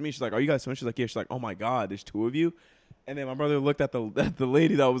sees me. She's like, "Are you guys swimming?" She's like, "Yeah." She's like, "Oh my God, there's two of you." And then my brother looked at the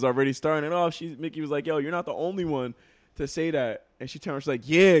lady that was already starting it off. Mickey was like, "Yo, you're not the only one to say that." And she turned. She's like,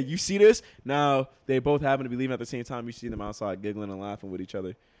 "Yeah, you see this?" Now they both happen to be leaving at the same time. You see them outside giggling and laughing with each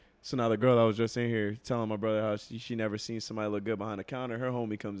other. So now the girl that was just in here telling my brother how she never seen somebody look good behind the counter. Her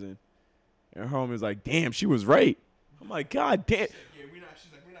homie comes in, and her homie was like, "Damn, she was right." I'm like, "God damn." Yeah,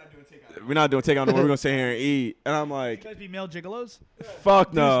 she's like, we're not doing takeout. We're not doing takeout no more. We're gonna sit here and eat. And I'm like, You guys be male gigolos? fuck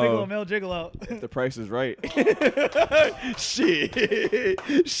Deuce Bigelow, no. male gigolo. If the price is right. Shit.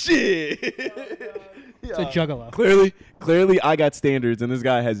 It's a juggalo. Clearly, I got standards, and this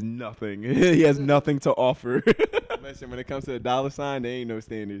guy has nothing. He has nothing to offer. Listen, when it comes to the dollar sign, there ain't no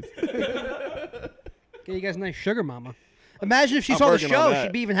standards. Get you guys a nice sugar mama. Imagine if she I'm saw the working on show, that.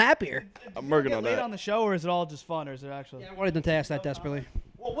 she'd be even happier. I'm working Get on laid that. on the show, or is it all just fun, or is it actually? I wanted them to ask that desperately.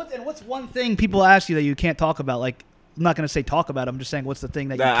 Well, what's one thing people ask you that you can't talk about? Like, I'm not gonna say talk about. I'm just saying, what's the thing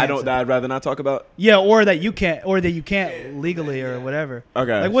that you That can't say? I'd rather not talk about. Yeah, or that you can't legally or whatever.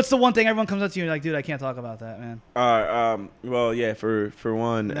 Okay. Like, what's the one thing everyone comes up to you and like, dude, I can't talk about that, man. Well, yeah. For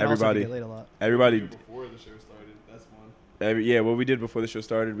one, And then also you everybody, get laid a lot. everybody. Before the show started, that's one. Yeah, what we did before the show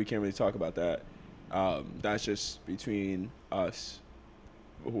started, we can't really talk about that. That's just between us,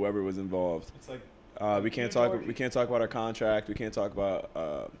 whoever was involved. It's like we can't talk about our contract. We can't talk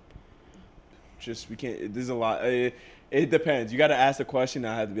about we can't. There's a lot. It depends. You got to ask the question.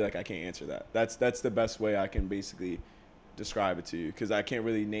 I have to be like, I can't answer that. That's the best way I can basically describe it to you, because I can't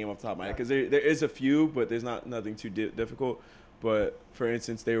really name off the top of my head, because there is a few, but there's nothing too difficult. But for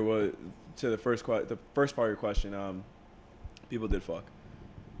instance, there was to the first part of your question. People did fuck.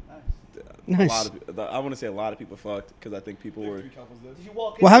 Nice. A lot of, I want to say a lot of people fucked, because I think people were. Did you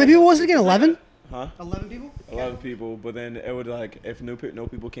walk Well, how many people was it again? 11? Huh? 11 people? 11 people, but then it would, like, if no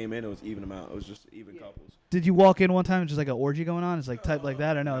people came in, it was even amount. It was just even couples. Did you walk in one time just like an orgy going on? It's like type like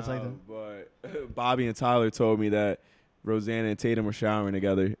that, or no? It's like But Bobby and Tyler told me that Rosanna and Tatum were showering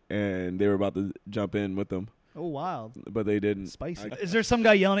together, and they were about to jump in with them. Oh, wild. But they didn't. Spicy. Is there some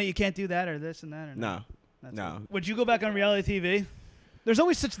guy yelling at you can't do that or this and that? Or No. That's No. it. Would you go back on reality TV? There's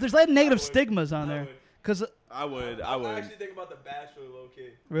always there's like negative stigmas on there. Cause I would. I actually think about The Bachelor, low key.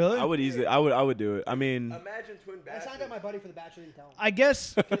 Really? I would easily. I would do it. I mean, Imagine twin I signed Bachelor. up my buddy for the Bachelor. Didn't tell him. I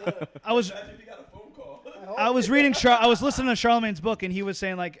guess I was Imagine if you got a phone call. I was reading I was listening to Charlamagne's book, and he was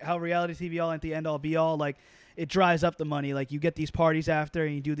saying like how reality TV all ain't the end all be all. Like it dries up the money. Like you get these parties after,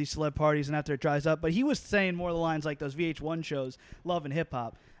 and you do these celeb parties, and after it dries up. But he was saying more of the lines like those VH1 shows, Love and Hip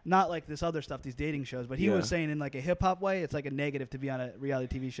Hop. Not like this other stuff, these dating shows, but he Yeah. was saying in like a hip hop way, it's like a negative to be on a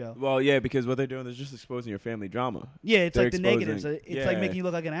reality TV show. well, yeah, because what they're doing is just exposing your family drama. Yeah, it's They're like the negatives. exposing- It's like yeah. making you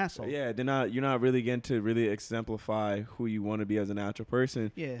look like an asshole. Yeah, you're not really getting to really exemplify who you want to be as a natural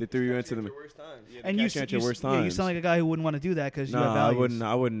person. Yeah. They threw you into the And you, at your worst yeah, you times. sound like a guy who wouldn't want to do that because you No, have I values.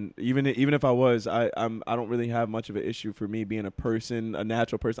 wouldn't. Even if I was, I don't really have much of an issue for me being a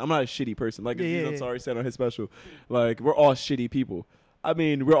natural person. I'm not a shitty person. Like Yeah, Aziz yeah. Ansari said on his special, like we're all shitty people. I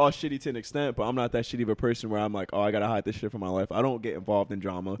mean, we're all shitty to an extent, but I'm not that shitty of a person where I'm like, oh, I gotta hide this shit from my life. I don't get involved in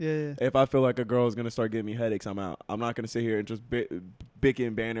drama. Yeah. If I feel like a girl is gonna start giving me headaches, I'm out. I'm not gonna sit here and just bick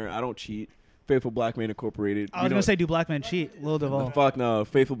and banner. I don't cheat. Faithful Black Man Incorporated. I was gonna say, do black men cheat? Lil Duval. Fuck no.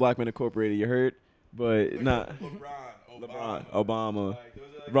 Faithful Black Man Incorporated. You heard? But not LeBron, Obama,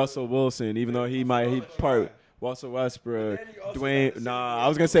 Russell Wilson. Even though he part Russell Westbrook, Dwayne. Nah, I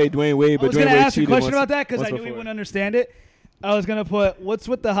was gonna say Dwayne Wade, I but was Dwayne gonna Wade ask you a cheated question once- about that because once I knew he before. wouldn't understand it. I was gonna put what's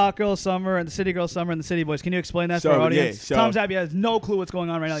with the hot girl summer and the city girl summer and the city boys. Can you explain that So, for our yeah, audience? so- Tom Zappia has no clue what's going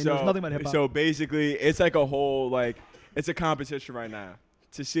on right now. He knows nothing about hip hop. So basically, it's like a whole it's a competition right now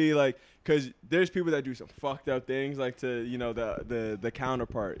to see because there's people that do some fucked up things to the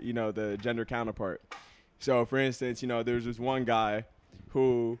counterpart, the gender counterpart. So for instance, there's this one guy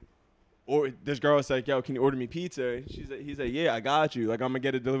who. Or this girl's like, yo, can you order me pizza? He's like, yeah, I got you. Like, I'm gonna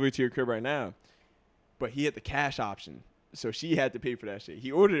get it delivered to your crib right now. But he had the cash option. So she had to pay for that shit.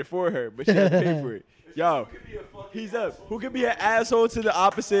 He ordered it for her, but she had to pay for it. Yo, he's up. Who could be an asshole to the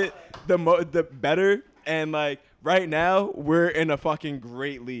opposite, the better? And like right now, we're in a fucking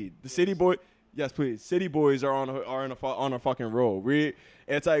great lead. The City Boy, yes, please. City Boys are on a fucking roll.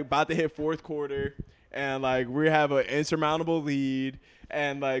 It's like about to hit fourth quarter, and like we have an insurmountable lead,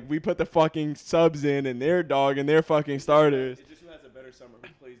 and like we put the fucking subs in, and their dog and their fucking starters. It's just who has a better summer, who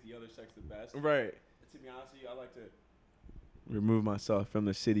plays the other sex the best. Right. To be honest with you, I like to remove myself from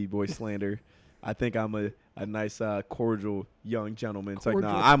the City Boy slander. I think I'm a nice, cordial young gentleman. It's like,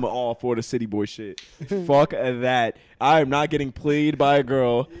 nah, I'm all for the City Boy shit. Fuck that. I am not getting played by a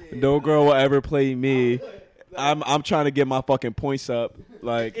girl. No girl will ever play me. I'm trying to get my fucking points up.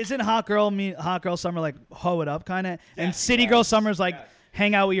 Like, isn't hot girl summer like hoe it up kind of, and city girl summer's like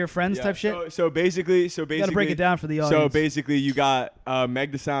hang out with your friends type shit. So basically, you gotta break it down for the audience. So basically, you got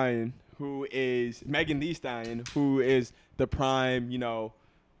Meg Thee Stallion, Megan Thee Stallion, who is the prime,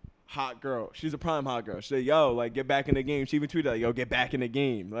 hot girl. She's a prime hot girl. She said, yo, like, get back in the game. She even tweeted, like, yo, get back in the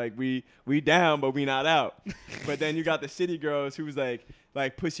game. Like, we down, but we not out. But then you got the city girls who was like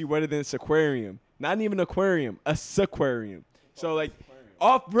pussy wetter than an aquarium. Not even an aquarium, a sequarium. So, like,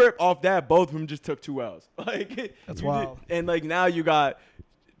 off that, both of them just took 2 L's. Like, that's wild. And, like, now you got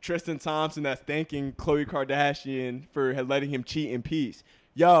Tristan Thompson that's thanking Khloe Kardashian for letting him cheat in peace.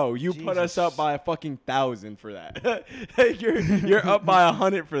 Yo, you put us up by a fucking 1,000 for that. Like you're up by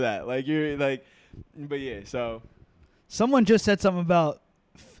 100 for that. Like you're like, but yeah. So someone just said something about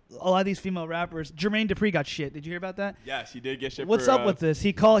a lot of these female rappers. Jermaine Dupri got shit. Did you hear about that? Yes, he did get shit. What's up with this?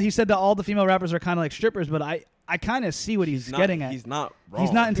 He said that all the female rappers are kind of like strippers, but I kind of see what he's getting at. He's not wrong.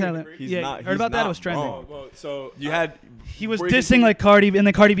 He's not entirely. Heard about that? It was trending. Well, so he was dissing like Cardi, and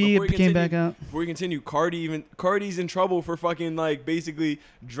then Cardi B came back out. Before we continue, Cardi's in trouble for fucking like basically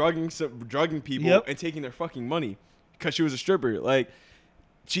drugging people and taking their fucking money because she was a stripper. Like,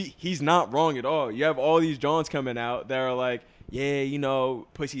 he's not wrong at all. You have all these Johns coming out that are like, yeah,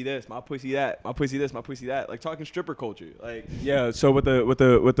 pussy this, my pussy that, my pussy this, my pussy that, like talking stripper culture. Like, yeah. So with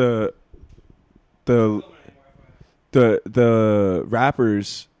the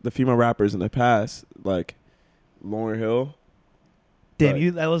rappers, the female rappers in the past, like Lauryn Hill.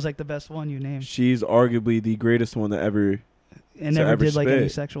 Damn, that was like the best one you named. She's arguably the greatest one that ever. And never did like any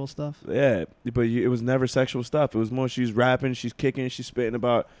sexual stuff. Yeah, but it was never sexual stuff. It was more she's rapping, she's kicking, she's spitting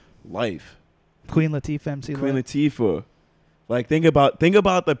about life. Queen Latifah, MC Queen Latifah. Like think about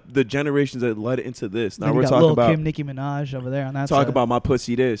the generations that led into this. Now we're talking about Kim, Nicki Minaj over there on that. Talk about my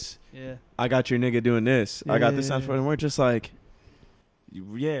pussy this. Yeah. I got your nigga doing this. I got this sound for him. We're just like,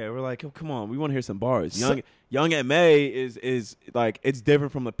 we're like, oh, come on, we want to hear some bars. Young M.A. is like, it's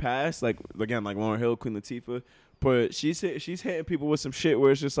different from the past. Like again, like Lauryn Hill, Queen Latifah, but she's hitting people with some shit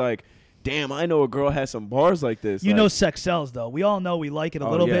where it's just like, damn, I know a girl has some bars like this. Sex sells, though. We all know we like it a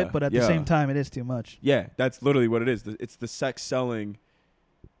little bit, but at the same time, it is too much. Yeah, that's literally what it is. It's the sex selling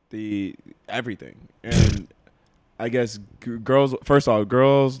the everything. And I guess girls, first off,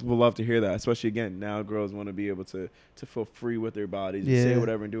 girls will love to hear that, especially, again, now girls want to be able to feel free with their bodies and say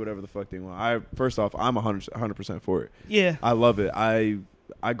whatever and do whatever the fuck they want. First off, I'm 100% for it. Yeah. I love it. I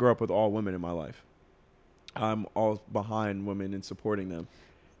grew up with all women in my life. I'm all behind women and supporting them.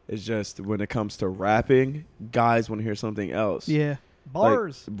 It's just when it comes to rapping, guys want to hear something else. Yeah.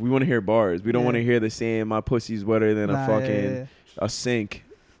 Bars. Like, we want to hear bars. We don't want to hear the saying my pussy's wetter than a sink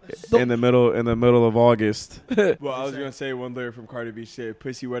in the middle of August. Well, I was going to say one lyric from Cardi B said,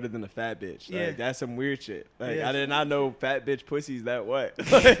 pussy wetter than a fat bitch. Like, that's some weird shit. Like, I did not know fat bitch pussy's that wet.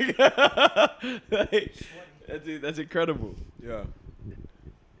 That's incredible. Yeah.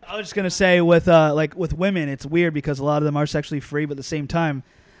 I was just going to say with women, it's weird because a lot of them are sexually free, but at the same time,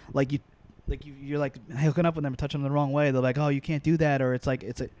 you're like hooking up with them, touching them the wrong way. They're like, oh, you can't do that, or it's like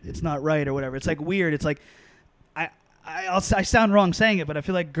it's not right, or whatever. It's like weird. It's like I sound wrong saying it, but I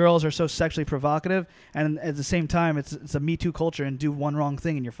feel like girls are so sexually provocative, and at the same time, it's a Me Too culture, and do one wrong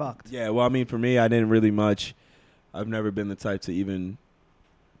thing and you're fucked. Yeah, well, I mean, for me, I didn't really much. I've never been the type to even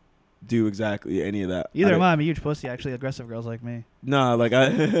do exactly any of that. Either am I. I'm a huge pussy. Actually, aggressive girls like me. Nah, like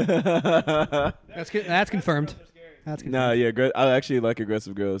That's confirmed. Nah, yeah, I actually like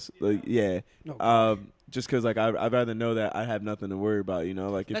aggressive girls. Like, yeah, just because like I'd rather know that I have nothing to worry about.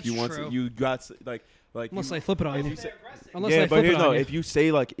 Like if That's you want true. to, you got like unless they flip it on you. If you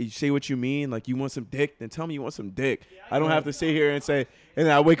say what you mean, like you want some dick, then tell me you want some dick. I don't have to sit here and say, and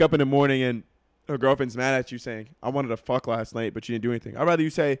then I wake up in the morning and her girlfriend's mad at you saying, I wanted to fuck last night, but you didn't do anything. I'd rather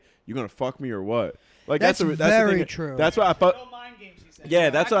you say, you're going to fuck me or what? Like that's very the thing. True. That's what I fuck. Yeah,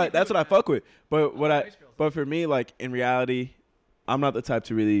 that's what I fuck with. But for me, like in reality, I'm not the type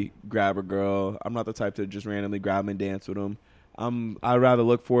to really grab a girl. I'm not the type to just randomly grab them and dance with them. I'd rather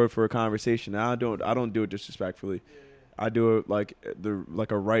look forward for a conversation. And I don't do it disrespectfully. I do it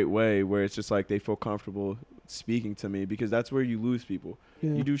like a right way where it's just like they feel comfortable speaking to me, because that's where you lose people.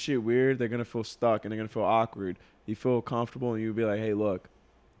 Yeah. You do shit weird, they're gonna feel stuck and they're gonna feel awkward. You feel comfortable and you be like, hey, look,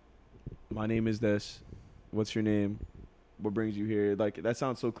 my name is this. What's your name? What brings you here? Like, that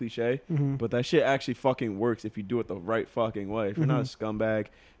sounds so cliche, but that shit actually fucking works if you do it the right fucking way. If you're not a scumbag.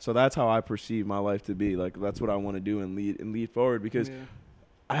 So that's how I perceive my life to be. Like, that's what I want to do and lead forward, because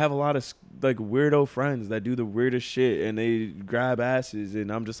I have a lot of like weirdo friends that do the weirdest shit and they grab asses,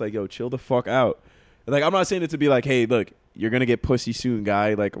 and I'm just like, yo, chill the fuck out. Like, I'm not saying it to be like, hey, look, you're gonna get pussy soon,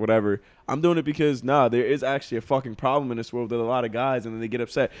 guy, like whatever. I'm doing it because there is actually a fucking problem in this world with a lot of guys, and then they get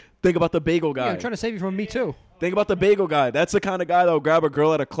upset. Think about the bagel guy. Yeah, I'm trying to save you from me too. Think about the bagel guy. That's the kind of guy that'll grab a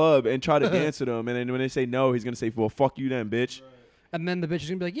girl at a club and try to dance with them, and then when they say no, he's gonna say, well, fuck you then, bitch. And then the bitch is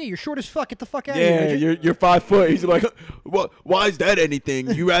gonna be like, yeah, you're short as fuck. Get the fuck out of here. Yeah, you're 5 foot. He's like, what? Why is that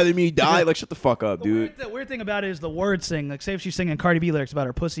anything? You rather me die? Like, shut the fuck up, dude. The weird thing about it is the word sing. Like, say if she's singing Cardi B lyrics about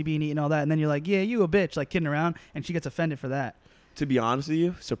her pussy being eaten and all that, and then you're like, yeah, you a bitch, like kidding around, and she gets offended for that. To be honest with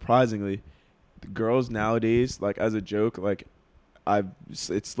you, surprisingly, the girls nowadays, like, as a joke, like,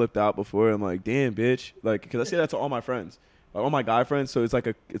 it slipped out before. I'm like, damn, bitch, like, because I say that to all my friends, like, all my guy friends. So it's like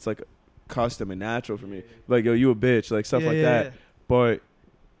a custom and natural for me. Like, yo, you a bitch, like stuff like that. Yeah. But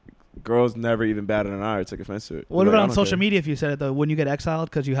girls never even batted an eye or took offense to it. What about on social media? If you said it though, wouldn't you get exiled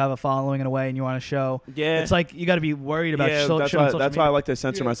because you have a following in a way and you want to show? Yeah, it's like you got to be worried about. That's why I like to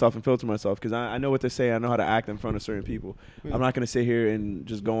censor myself and filter myself, because I know what to say. I know how to act in front of certain people. Yeah. I'm not gonna sit here and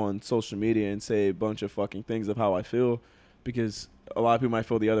just go on social media and say a bunch of fucking things of how I feel, because a lot of people might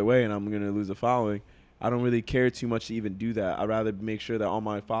feel the other way and I'm gonna lose a following. I don't really care too much to even do that. I'd rather make sure that all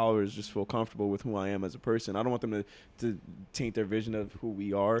my followers just feel comfortable with who I am as a person. I don't want them to taint their vision of who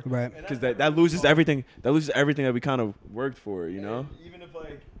we are. Right. Because that loses everything. That loses everything that we kind of worked for, you know?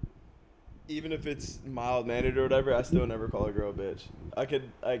 Even if it's mild-mannered or whatever, I still never call a girl a bitch. I could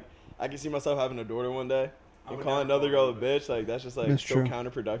see myself having a daughter one day and calling another girl a bitch. Like, that's just that's so true.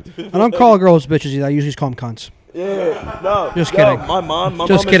 Counterproductive. I don't call girls bitches either. I usually just call them cunts. Yeah. No. Just kidding. My mom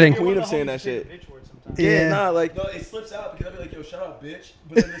just kidding. is the queen of saying that shit. Yeah, no, it slips out because I'll be like, yo, shut up, bitch.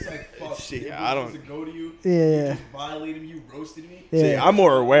 But then it's like, fuck, shit, I don't. To go to you, you just violated me, you roasted me. Yeah. See, I'm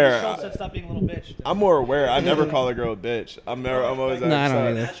more aware. Stop being a little bitch. I'm more aware. I never call a girl a bitch. I'm always like, I don't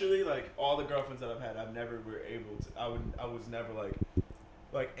either. Naturally, like all the girlfriends that I've had, I've never were able to. I was never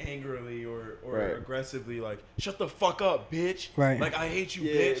like angrily or aggressively like, shut the fuck up, bitch. Right. Like, I hate you,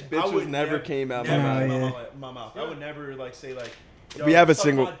 bitch. Bitch was never came out my mouth. I would never like say like. We have a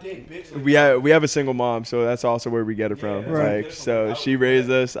single. We have a single mom, so that's also where we get it from. Right. Like, so she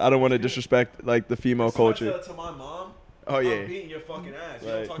raised us. I don't want to disrespect like the female culture. To my mom, I'm beating your fucking ass. You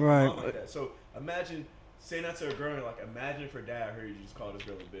don't talk to my mom like that. So imagine saying that to a girl, and like, imagine if her dad heard you just call this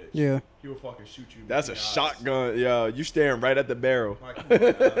girl a bitch. Yeah. He would fucking shoot you. That's a shotgun. Yo, you staring right at the barrel.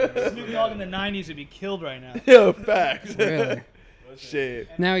 Snoop Dogg in the '90s would be killed right now. Yo, facts. Really. Shit.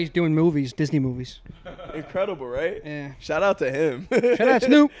 Now he's doing movies, Disney movies. Incredible, right? Yeah. Shout out to him. Shout out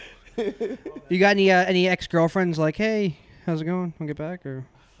Snoop. You got any ex-girlfriends like, hey, how's it going? Want to get back or?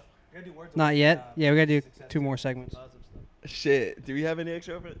 Not yet. Yeah, we gotta do 2 more segments. Shit. Do we have any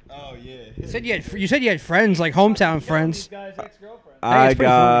ex-girlfriends? Oh yeah. You said you had friends, like hometown friends. I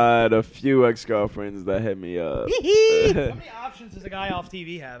got a few ex-girlfriends that hit me up. How many options does a guy off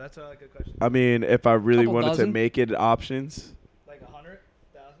TV have? That's a good question. I mean, if I really wanted to make it options.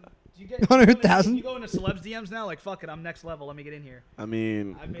 100,000. You go into celebs DMs now, like, fuck it, I'm next level. Let me get in here. I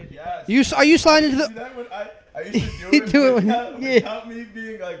mean, are you sliding into the? I used to do it without me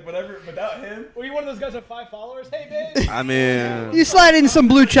being like whatever, without him. Were you one of those guys with 5 followers? Hey, babe. I mean, you slide in some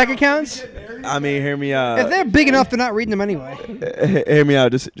blue check accounts. I mean, hear me out. If they're big enough, they're not reading them anyway. Hear me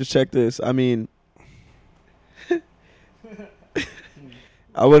out. Just check this. I mean,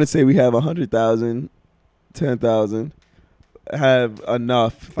 I wouldn't say we have 100,000, 10,000. Have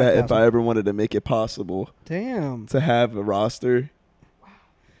enough 5, that if I ever wanted to make it possible, to have a roster,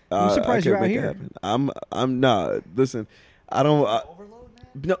 I'm surprised you're out here. I'm not. Listen, I don't.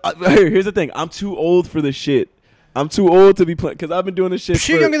 Here's the thing. I'm too old for this shit. I'm too old to be playing because I've been doing this shit.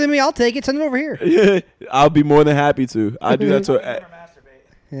 You're younger than me. I'll take it. Send it over here. Yeah, I'll be more than happy to. I do that to.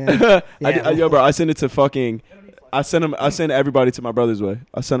 Yo, bro, I send it to fucking. I send everybody to my brother's way.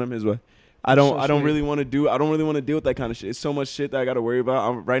 I send him his way. I don't really want to deal with that kind of shit. It's so much shit that I got to worry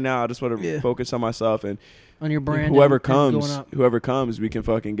about. Right now, I just want to focus on myself and on your brand. Whoever comes, we can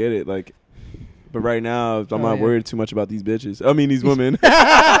fucking get it. Like, but right now, I'm not worried too much about these bitches. I mean, these women.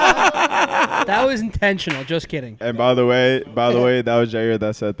 That was intentional. Just kidding. And by the way, that was Jair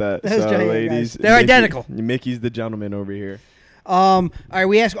that said that. That was So, Jair, ladies, guys. They're identical. Mickey's the gentleman over here. All right,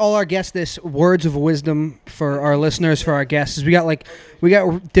 we ask all our guests this words of wisdom for our listeners, for our guests. We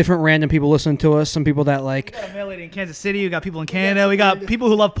got different random people listening to us. Some people that like. We got a mail lady in Kansas City. We got people in Canada. We got people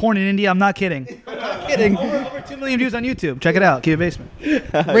who love porn in India. I'm not kidding. Kidding. Over 2 million views on YouTube. Check it out. Keep it basement.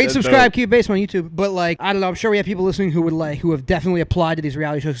 Rate, subscribe, keep it basement on YouTube. But like, I don't know. I'm sure we have people listening who have definitely applied to these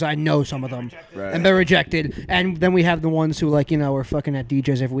reality shows. Because I know some of them and been rejected. And then we have the ones who are fucking at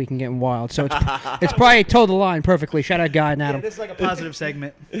DJs every week and getting wild. So it's probably toe the line perfectly. Shout out Guy and Adam. Yeah, this is like a positive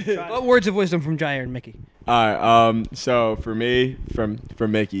segment. What words of wisdom from Jair and Mickey? All right. So for me, from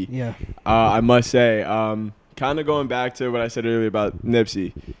Mickey. Yeah. I must say, kind of going back to what I said earlier about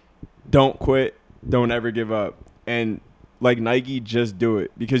Nipsey. Don't quit. Don't ever give up. And like Nike, just do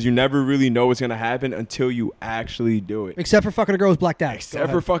it, because you never really know what's gonna happen until you actually do it. Except for fucking a girl who's blacked out.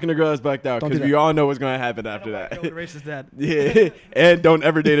 Except for fucking a girl that's blacked out, because we all know what's gonna happen after that. Racist dad. Yeah, and don't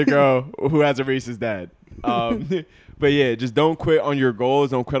ever date a girl who has a racist dad. But yeah, just don't quit on your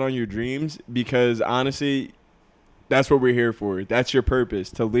goals. Don't quit on your dreams, because honestly, that's what we're here for. That's your purpose,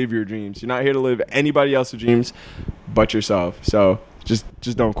 to live your dreams. You're not here to live anybody else's dreams but yourself. So just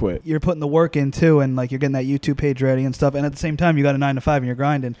don't quit. You're putting the work in too, and like you're getting that YouTube page ready and stuff. And at the same time, you got a 9 to 5 and you're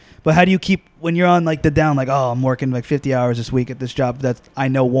grinding. But how do you keep when you're on like the down, like, oh, I'm working like 50 hours this week at this job that I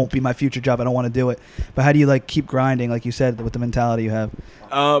know won't be my future job. I don't want to do it. But how do you like keep grinding, like you said, with the mentality you have?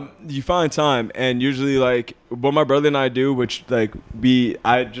 You find time, and usually like what my brother and I do, which like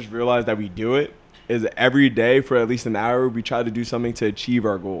I just realized that we do it, is every day for at least an hour we try to do something to achieve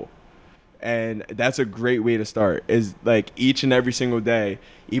our goal. And that's a great way to start, is like each and every single day,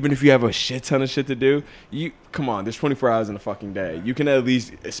 even if you have a shit ton of shit to do, come on, there's 24 hours in a fucking day. You can at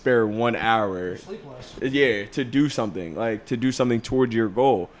least spare 1 hour. Yeah, to do something, towards your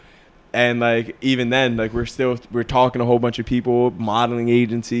goal. And like even then, like we're talking to a whole bunch of people, modeling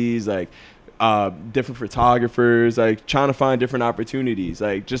agencies, like different photographers, like trying to find different opportunities,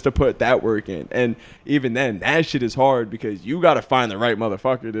 like just to put that work in. And even then, that shit is hard, because you got to find the right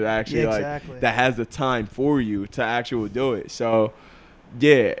motherfucker to actually that has the time for you to actually do it. So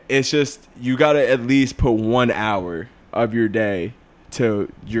yeah, it's just, you got to at least put 1 hour of your day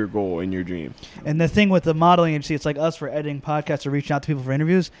to your goal and your dream. And the thing with the modeling agency, it's like us for editing podcasts or reaching out to people for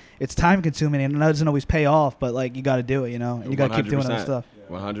interviews. It's time consuming, and it doesn't always pay off, but like you got to do it, and you got to keep doing other stuff.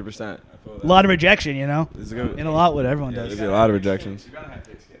 100%. A lot of rejection, and a lot what everyone does. There's a lot of rejections.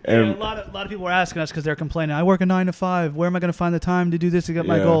 And a lot of people are asking us because they're complaining. I work a 9 to 5. Where am I going to find the time to do this to get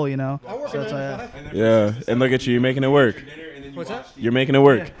my goal? I work a 9 to 5. Yeah, and look at you, you're making it work. What's that? You're making it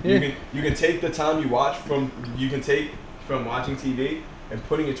work. Yeah. You can take the time you watch from watching TV and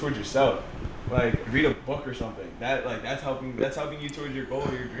putting it towards yourself. Like read a book or something. That's helping you towards your goal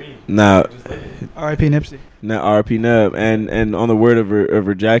or your dream. Now, R.I.P. Nipsey. Now, R.I.P. Nip. And on the word of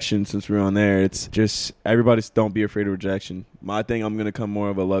rejection, since we're on there, it's just everybody's don't be afraid of rejection. My thing, I'm gonna come more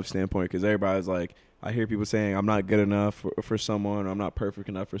of a love standpoint, because everybody's like, I hear people saying I'm not good enough for someone, or I'm not perfect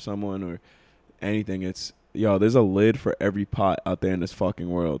enough for someone, or anything. It's there's a lid for every pot out there in this fucking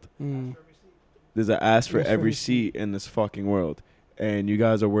world. There's an ass for every seat in this fucking world. And you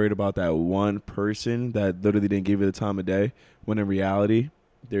guys are worried about that one person that literally didn't give you the time of day, when in reality,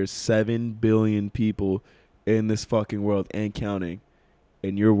 there's 7 billion people in this fucking world and counting.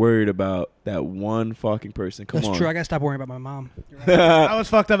 And you're worried about that one fucking person. Come on. That's true. I got to stop worrying about my mom. I was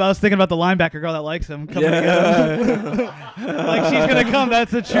fucked up. I was thinking about the linebacker girl that likes him coming to get him. Like, she's going to come.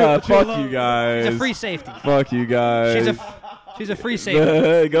 That's the truth. Fuck you guys. She's a free safety. Fuck you guys. She's a free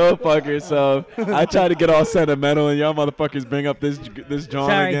safety. Go fuck yourself. I try to get all sentimental, and y'all motherfuckers bring up this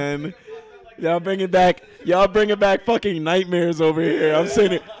John again. Y'all bring it back fucking nightmares over here. I'm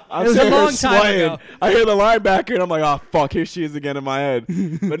sitting here sweating. I hear the linebacker, and I'm like, oh fuck, here she is again in my head.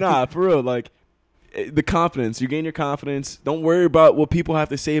 But nah, for real, like the confidence. You gain your confidence. Don't worry about what people have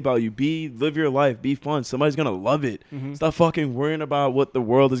to say about you. Live your life. Be fun. Somebody's gonna love it. Stop fucking worrying about what the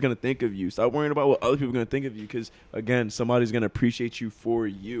world is gonna think of you. Stop worrying about what other people are gonna think of you, because again, somebody's gonna appreciate you for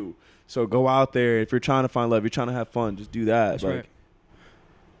you. So go out there. If you're trying to find love, you're trying to have fun, just do that. That's right.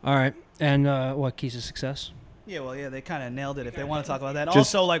 All right. And what keys to success? Yeah, they kind of nailed it. If they want to talk about that.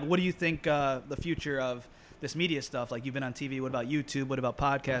 Also, like, what do you think the future of this media stuff? Like, you've been on TV. What about YouTube? What about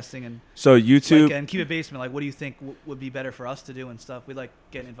podcasting? And so YouTube and Keep It Basement. Like, what do you think would be better for us to do and stuff? We like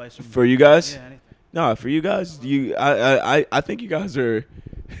getting advice for you guys. Yeah, anything. No, for you guys. I think you guys are.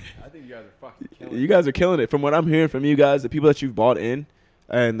 I think you guys are fucking killing it. You guys are killing it. From what I'm hearing from you guys, the people that you've bought in,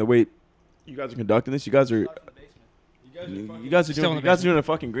 and the way you guys are conducting this, you guys are doing a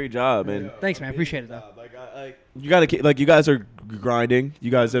fucking great job, man. Thanks, man. I appreciate it, though. Like you gotta keep, like, you guys are grinding.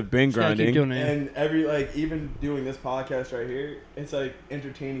 You guys have been Gotta keep grinding, doing it. and every, like, even doing this podcast right here, it's like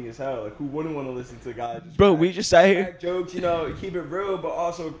entertaining as hell. Like, who wouldn't want to listen to guys? Bro, we just sat here, jokes, you know, keep it real, but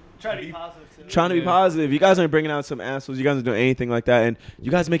also Try to be positive. Too. trying to be positive. You guys aren't bringing out some assholes. You guys aren't doing anything like that, and you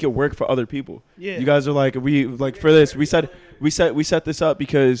guys make it work for other people. Yeah. You guys are like, for this, we set this up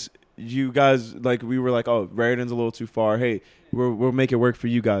because you guys, like, we were like, oh, Raritan's a little too far. Hey, we'll make it work for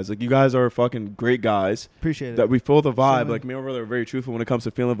you guys. Like, you guys are fucking great guys. Appreciate it. That we feel the vibe. Same. Like, me and my brother are very truthful when it comes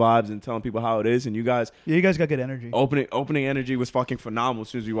to feeling vibes and telling people how it is. And you guys, yeah, you guys got good energy. Opening energy was fucking phenomenal as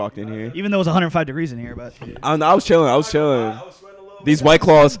soon as we walked in here. Even though it was 105 degrees in here, but I was chilling. These White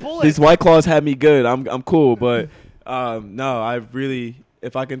Claws had me good. I'm cool, but no, I really,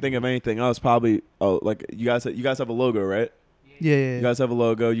 if I can think of anything else, probably like you guys have a logo, right? Yeah. You guys have a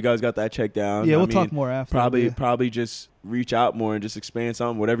logo. You guys got that check down. Yeah, we'll talk more after. Probably just reach out more and just expand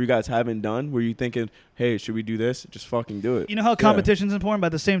something. Whatever you guys haven't done, where you thinking, hey, should we do this? Just fucking do it. You know how competition's important, but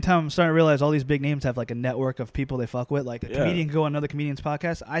at the same time, I'm starting to realize all these big names have like a network of people they fuck with. Like a comedian can go on another comedian's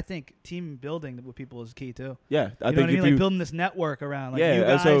podcast. I think team building with people is key too. Yeah, I think what I mean? Like building this network around, like you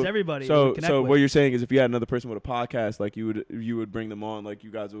guys, everybody. So what you're saying is, if you had another person with a podcast, like you would bring them on, like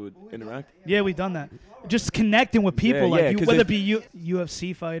you guys would interact. Yeah, we've done that. Just connecting with people, whether it be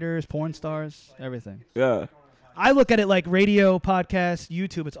UFC fighters, porn stars, everything. Yeah. I look at it like radio, podcast,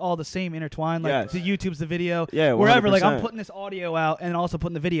 YouTube. It's all the same, intertwined. Like the YouTube's the video. Yeah, 100%. Wherever. Like I'm putting this audio out and also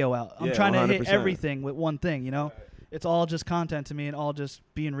putting the video out. I'm trying 100%. to hit everything with one thing. You know, it's all just content to me, and all just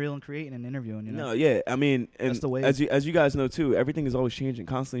being real and creating and interviewing. You know. No, yeah. I mean, and that's the way. As you guys know too, everything is always changing,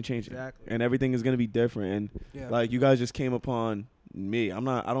 constantly changing, and everything is gonna be different. And like you guys just came upon me. I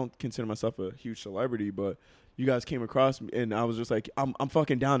don't consider myself a huge celebrity, but you guys came across me, and I was just like, I'm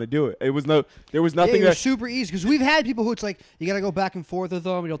fucking down to do it. There was nothing. It was super easy because we've had people who it's like you got to go back and forth with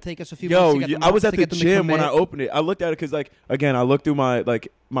them. It'll take us a few months. To get I was at the gym when I opened it. I looked at it because, like, again, I looked through my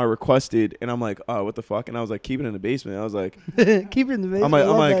requested, and I'm like, oh, what the fuck? And I was like, keep it in the basement. I was like, keep it in the basement.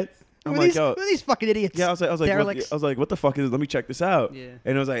 I'm like, yo, who are these fucking idiots? Yeah, I was like, what the fuck is this? Let me check this out. Yeah.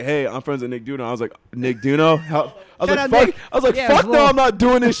 And it was like, hey, I'm friends with Nick Duno. I was like, Nick Duno? Fuck no, I'm not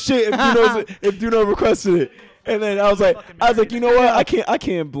doing this shit if Duno requested it. And then I was like, you know what? I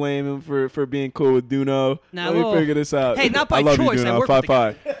can't blame him for being cool with Duno. Let me figure this out. Hey, not by I love choice. You, Duno.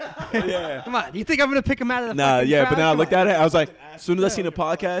 5'5". Yeah. Come on. You think I'm gonna pick him out of the Nah, fucking yeah, crowd? but then I looked at it. I was like, as soon as I seen a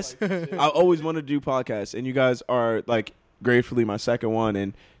podcast, I always wanted to do podcasts, and you guys are like gratefully my second one,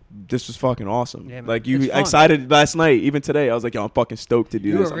 and this was fucking awesome. Yeah, like you excited last night, even today. I was like, yo, I'm fucking stoked to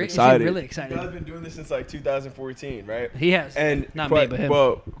do this. I'm excited. Really excited. You guys been doing this since like 2014, right? He has. And not me, but him.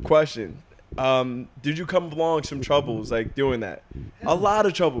 Well, question. Did you come along some troubles like doing that? A lot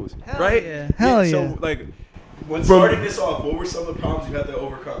of troubles, right? Hell yeah. So like, when starting this off, what were some of the problems you had to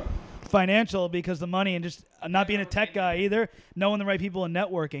overcome? Financial, because the money, and just not being a tech guy either, knowing the right people and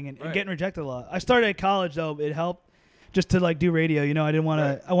networking and getting rejected a lot. I started at college though. It helped just to like do radio. You know, I didn't want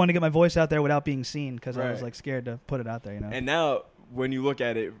to. I wanted to get my voice out there without being seen because I was like scared to put it out there. You know. And now, when you look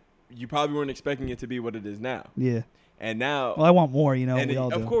at it, you probably weren't expecting it to be what it is now. Yeah. And now, well, I want more, you know. And we all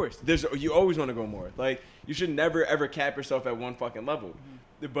do. Of course, you always want to go more. Like you should never ever cap yourself at one fucking level.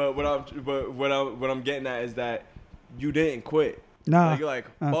 But what I'm getting at is that you didn't quit. Nah, like, you're like,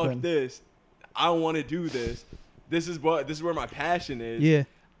 fuck this. I want to do this. This is where my passion is. Yeah.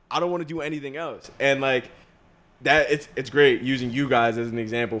 I don't want to do anything else. And like that, it's great using you guys as an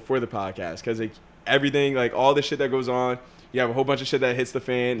example for the podcast because like everything, like all the shit that goes on. You have a whole bunch of shit that hits the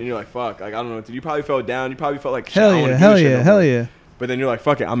fan, and you're like, fuck. Like, I don't know. You probably felt down. You probably felt like, shit, hell yeah. But then you're like,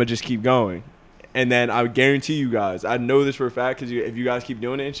 fuck it. I'm going to just keep going. And then I would guarantee you guys, I know this for a fact, because if you guys keep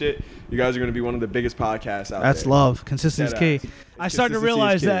doing it and shit, you guys are going to be one of the biggest podcasts out there. That's love. Consistency is key. I started to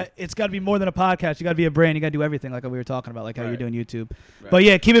realize that it's got to be more than a podcast. You got to be a brand. You got to do everything like we were talking about, like how you're doing YouTube. Right. But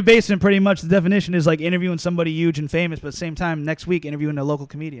yeah, Keep It Basement, pretty much the definition is like interviewing somebody huge and famous, but at the same time, next week interviewing a local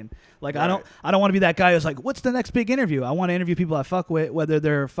comedian. Like I don't want to be that guy who's like, what's the next big interview? I want to interview people I fuck with, whether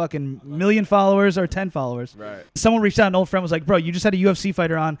they're fucking 1 million followers or 10 followers. Right. Someone reached out, an old friend was like, bro, you just had a UFC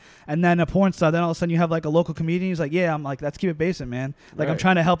fighter on and then a porn star. Then all of a sudden you have like a local comedian. He's like, yeah, I'm like, that's Keep It Basement, man. Like I'm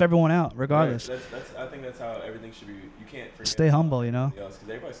trying to help everyone out regardless. Right. I think that's how everything should be. You can't forget. Stay humble, you know. Because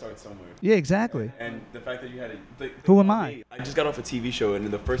everybody starts somewhere. Yeah, exactly. And the fact that you had who am I? I just got off a TV show, and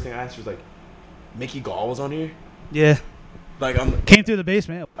the first thing I asked was like, Mickey Gall was on here? Yeah. Like came through the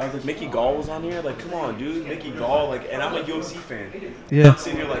basement. I was like, Mickey Gall was on here? Like, come on, dude, Mickey Gall. Like, and I'm a UFC fan. Yeah. I'm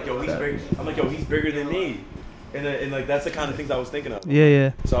sitting here like, yo, he's bigger. I'm like, yo, he's bigger than me. And like that's the kind of things I was thinking of.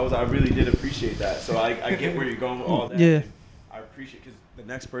 Yeah. So I really did appreciate that. So I get where you're going with all that. Yeah. I appreciate because the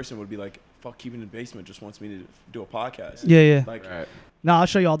next person would be like, fuck, Keeping It Basement just wants me to do a podcast. Yeah. Like, No, I'll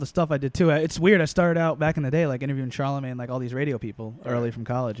show you all the stuff I did too. It's weird. I started out back in the day, like interviewing Charlamagne, like all these radio people early from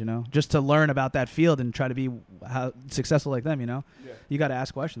college, you know, just to learn about that field and try to be successful like them, you know. Yeah. You got to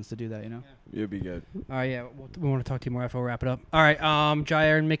ask questions to do that, you know. You'll be good. All right, yeah, we want to talk to you more after we wrap it up. All right,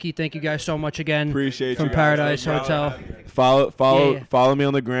 Jair and Mickey, thank you guys so much again. Appreciate from you guys. Paradise Hotel. Follow me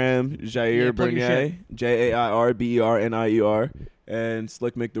on the gram, Jair plug your Bernier, JairBernier, and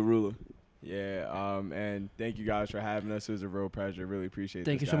Slick Mick the Ruler. Yeah, and thank you guys for having us. It was a real pleasure. Really appreciate it.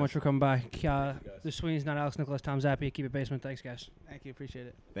 Thank you so much for coming by. The Sweeney's not Alex Nicholas, Tom Zappia, Keep It Basement. Thanks, guys. Thank you. Appreciate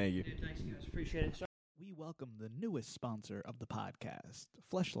it. Thank you. Thanks, guys. Appreciate it. We welcome the newest sponsor of the podcast,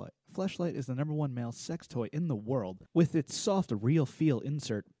 Fleshlight. Fleshlight is the #1 male sex toy in the world, with its soft, real feel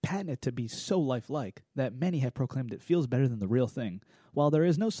insert patented to be so lifelike that many have proclaimed it feels better than the real thing. While there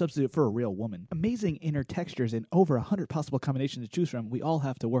is no substitute for a real woman, amazing inner textures and over 100 possible combinations to choose from, we all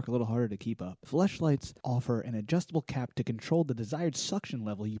have to work a little harder to keep up. Fleshlights offer an adjustable cap to control the desired suction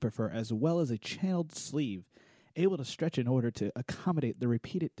level you prefer, as well as a channeled sleeve, able to stretch in order to accommodate the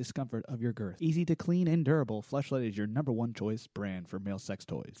repeated discomfort of your girth. Easy to clean and durable, Fleshlight is your #1 choice brand for male sex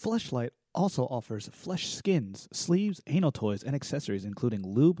toys. Fleshlight also offers flesh skins, sleeves, anal toys, and accessories, including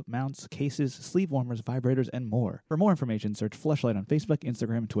lube, mounts, cases, sleeve warmers, vibrators, and more. For more information, search Fleshlight on Facebook,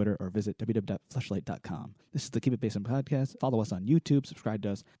 Instagram, Twitter, or visit www.fleshlight.com. This is the Keep It Basement podcast. Follow us on YouTube, subscribe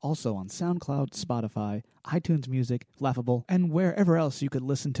to us, also on SoundCloud, Spotify, iTunes Music, Laughable, and wherever else you could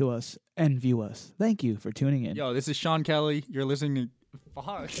listen to us and view us. Thank you for tuning in. Yo, this is Sean Kelly. You're listening to...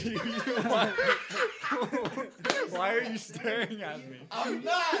 Fuck. Why are you staring at me? I'm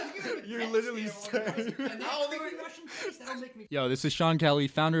not. You're literally staring. And I'll leave me. Yo, this is Sean Kelly,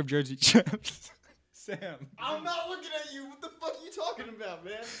 founder of Jersey Champs. Sam. I'm not looking at you. What the fuck are you talking about,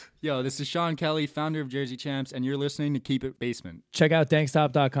 man? Yo, this is Sean Kelly, founder of Jersey Champs, and you're listening to Keep It Basement. Check out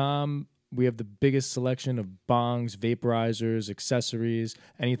dankstop.com. We have the biggest selection of bongs, vaporizers, accessories,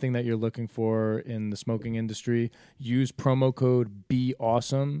 anything that you're looking for in the smoking industry. Use promo code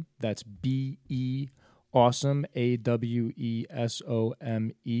BEAWESOME. That's B-E awesome, AWESOME.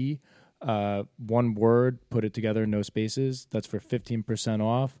 One word, put it together, no spaces. That's for 15%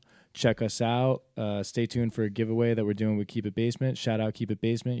 off. Check us out. Stay tuned for a giveaway that we're doing with Keep It Basement. Shout out Keep It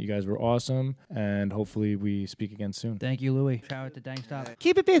Basement. You guys were awesome. And hopefully we speak again soon. Thank you, Louie. Shout out to Dankstop.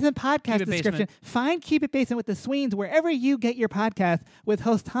 Keep It Basement podcast Keep It description. Basement. Find Keep It Basement with the Sweens wherever you get your podcast with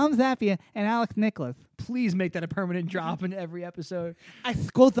host Tom Zappia and Alex Nicholas. Please make that a permanent drop in every episode. I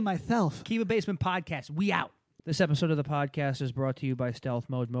scold them myself. Keep It Basement podcast. We out. This episode of the podcast is brought to you by Stealth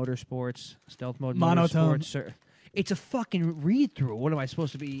Mode Motorsports. Stealth Mode Monotone. Motorsports. It's a fucking read-through. What am I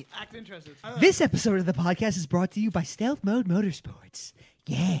supposed to be? Act interested. This episode of the podcast is brought to you by Stealth Mode Motorsports.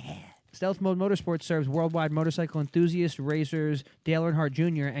 Yeah. Stealth Mode Motorsports serves worldwide motorcycle enthusiasts, racers, Dale Earnhardt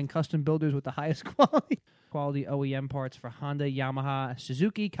Jr., and custom builders with the highest quality OEM parts for Honda, Yamaha,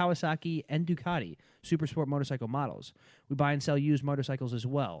 Suzuki, Kawasaki, and Ducati Supersport motorcycle models. We buy and sell used motorcycles as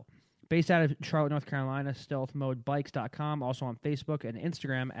well. Based out of Charlotte, North Carolina, stealthmodebikes.com, also on Facebook and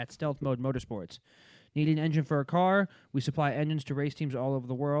Instagram at Stealth Mode Motorsports. Need an engine for a car? We supply engines to race teams all over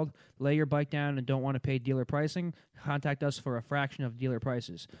the world. Lay your bike down and don't want to pay dealer pricing? Contact us for a fraction of dealer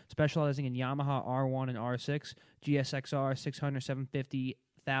prices. Specializing in Yamaha R1 and R6, GSXR 600, 750,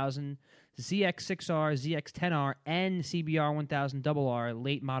 1000, ZX6R, ZX10R, and CBR 1000 RR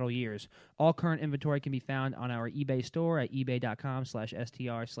late model years. All current inventory can be found on our eBay store at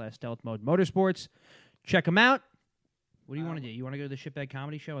ebay.com/str/Stealth Mode Motorsports. Check them out. What do you want to do? You want to go to the Shitbag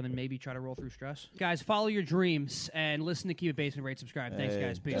Comedy Show and then maybe try to roll through stress? Guys, follow your dreams and listen to Keep It Basement, rate, subscribe. Thanks,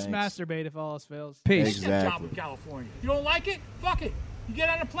 guys. Peace. Just masturbate if all else fails. Peace. Job in California. You don't like it? Fuck it. You get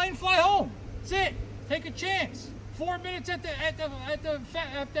on a plane, fly home. That's it. Take a chance. 4 minutes at the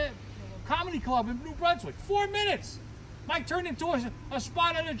comedy club in New Brunswick. 4 minutes. Might turn into a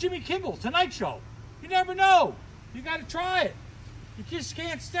spot on a Jimmy Kimmel Tonight Show. You never know. You got to try it. You just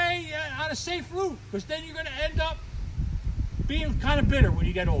can't stay on a safe route because then you're going to end up being kind of bitter when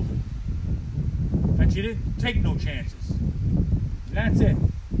you get older. That you didn't take no chances. And that's it.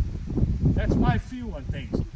 That's my view on things.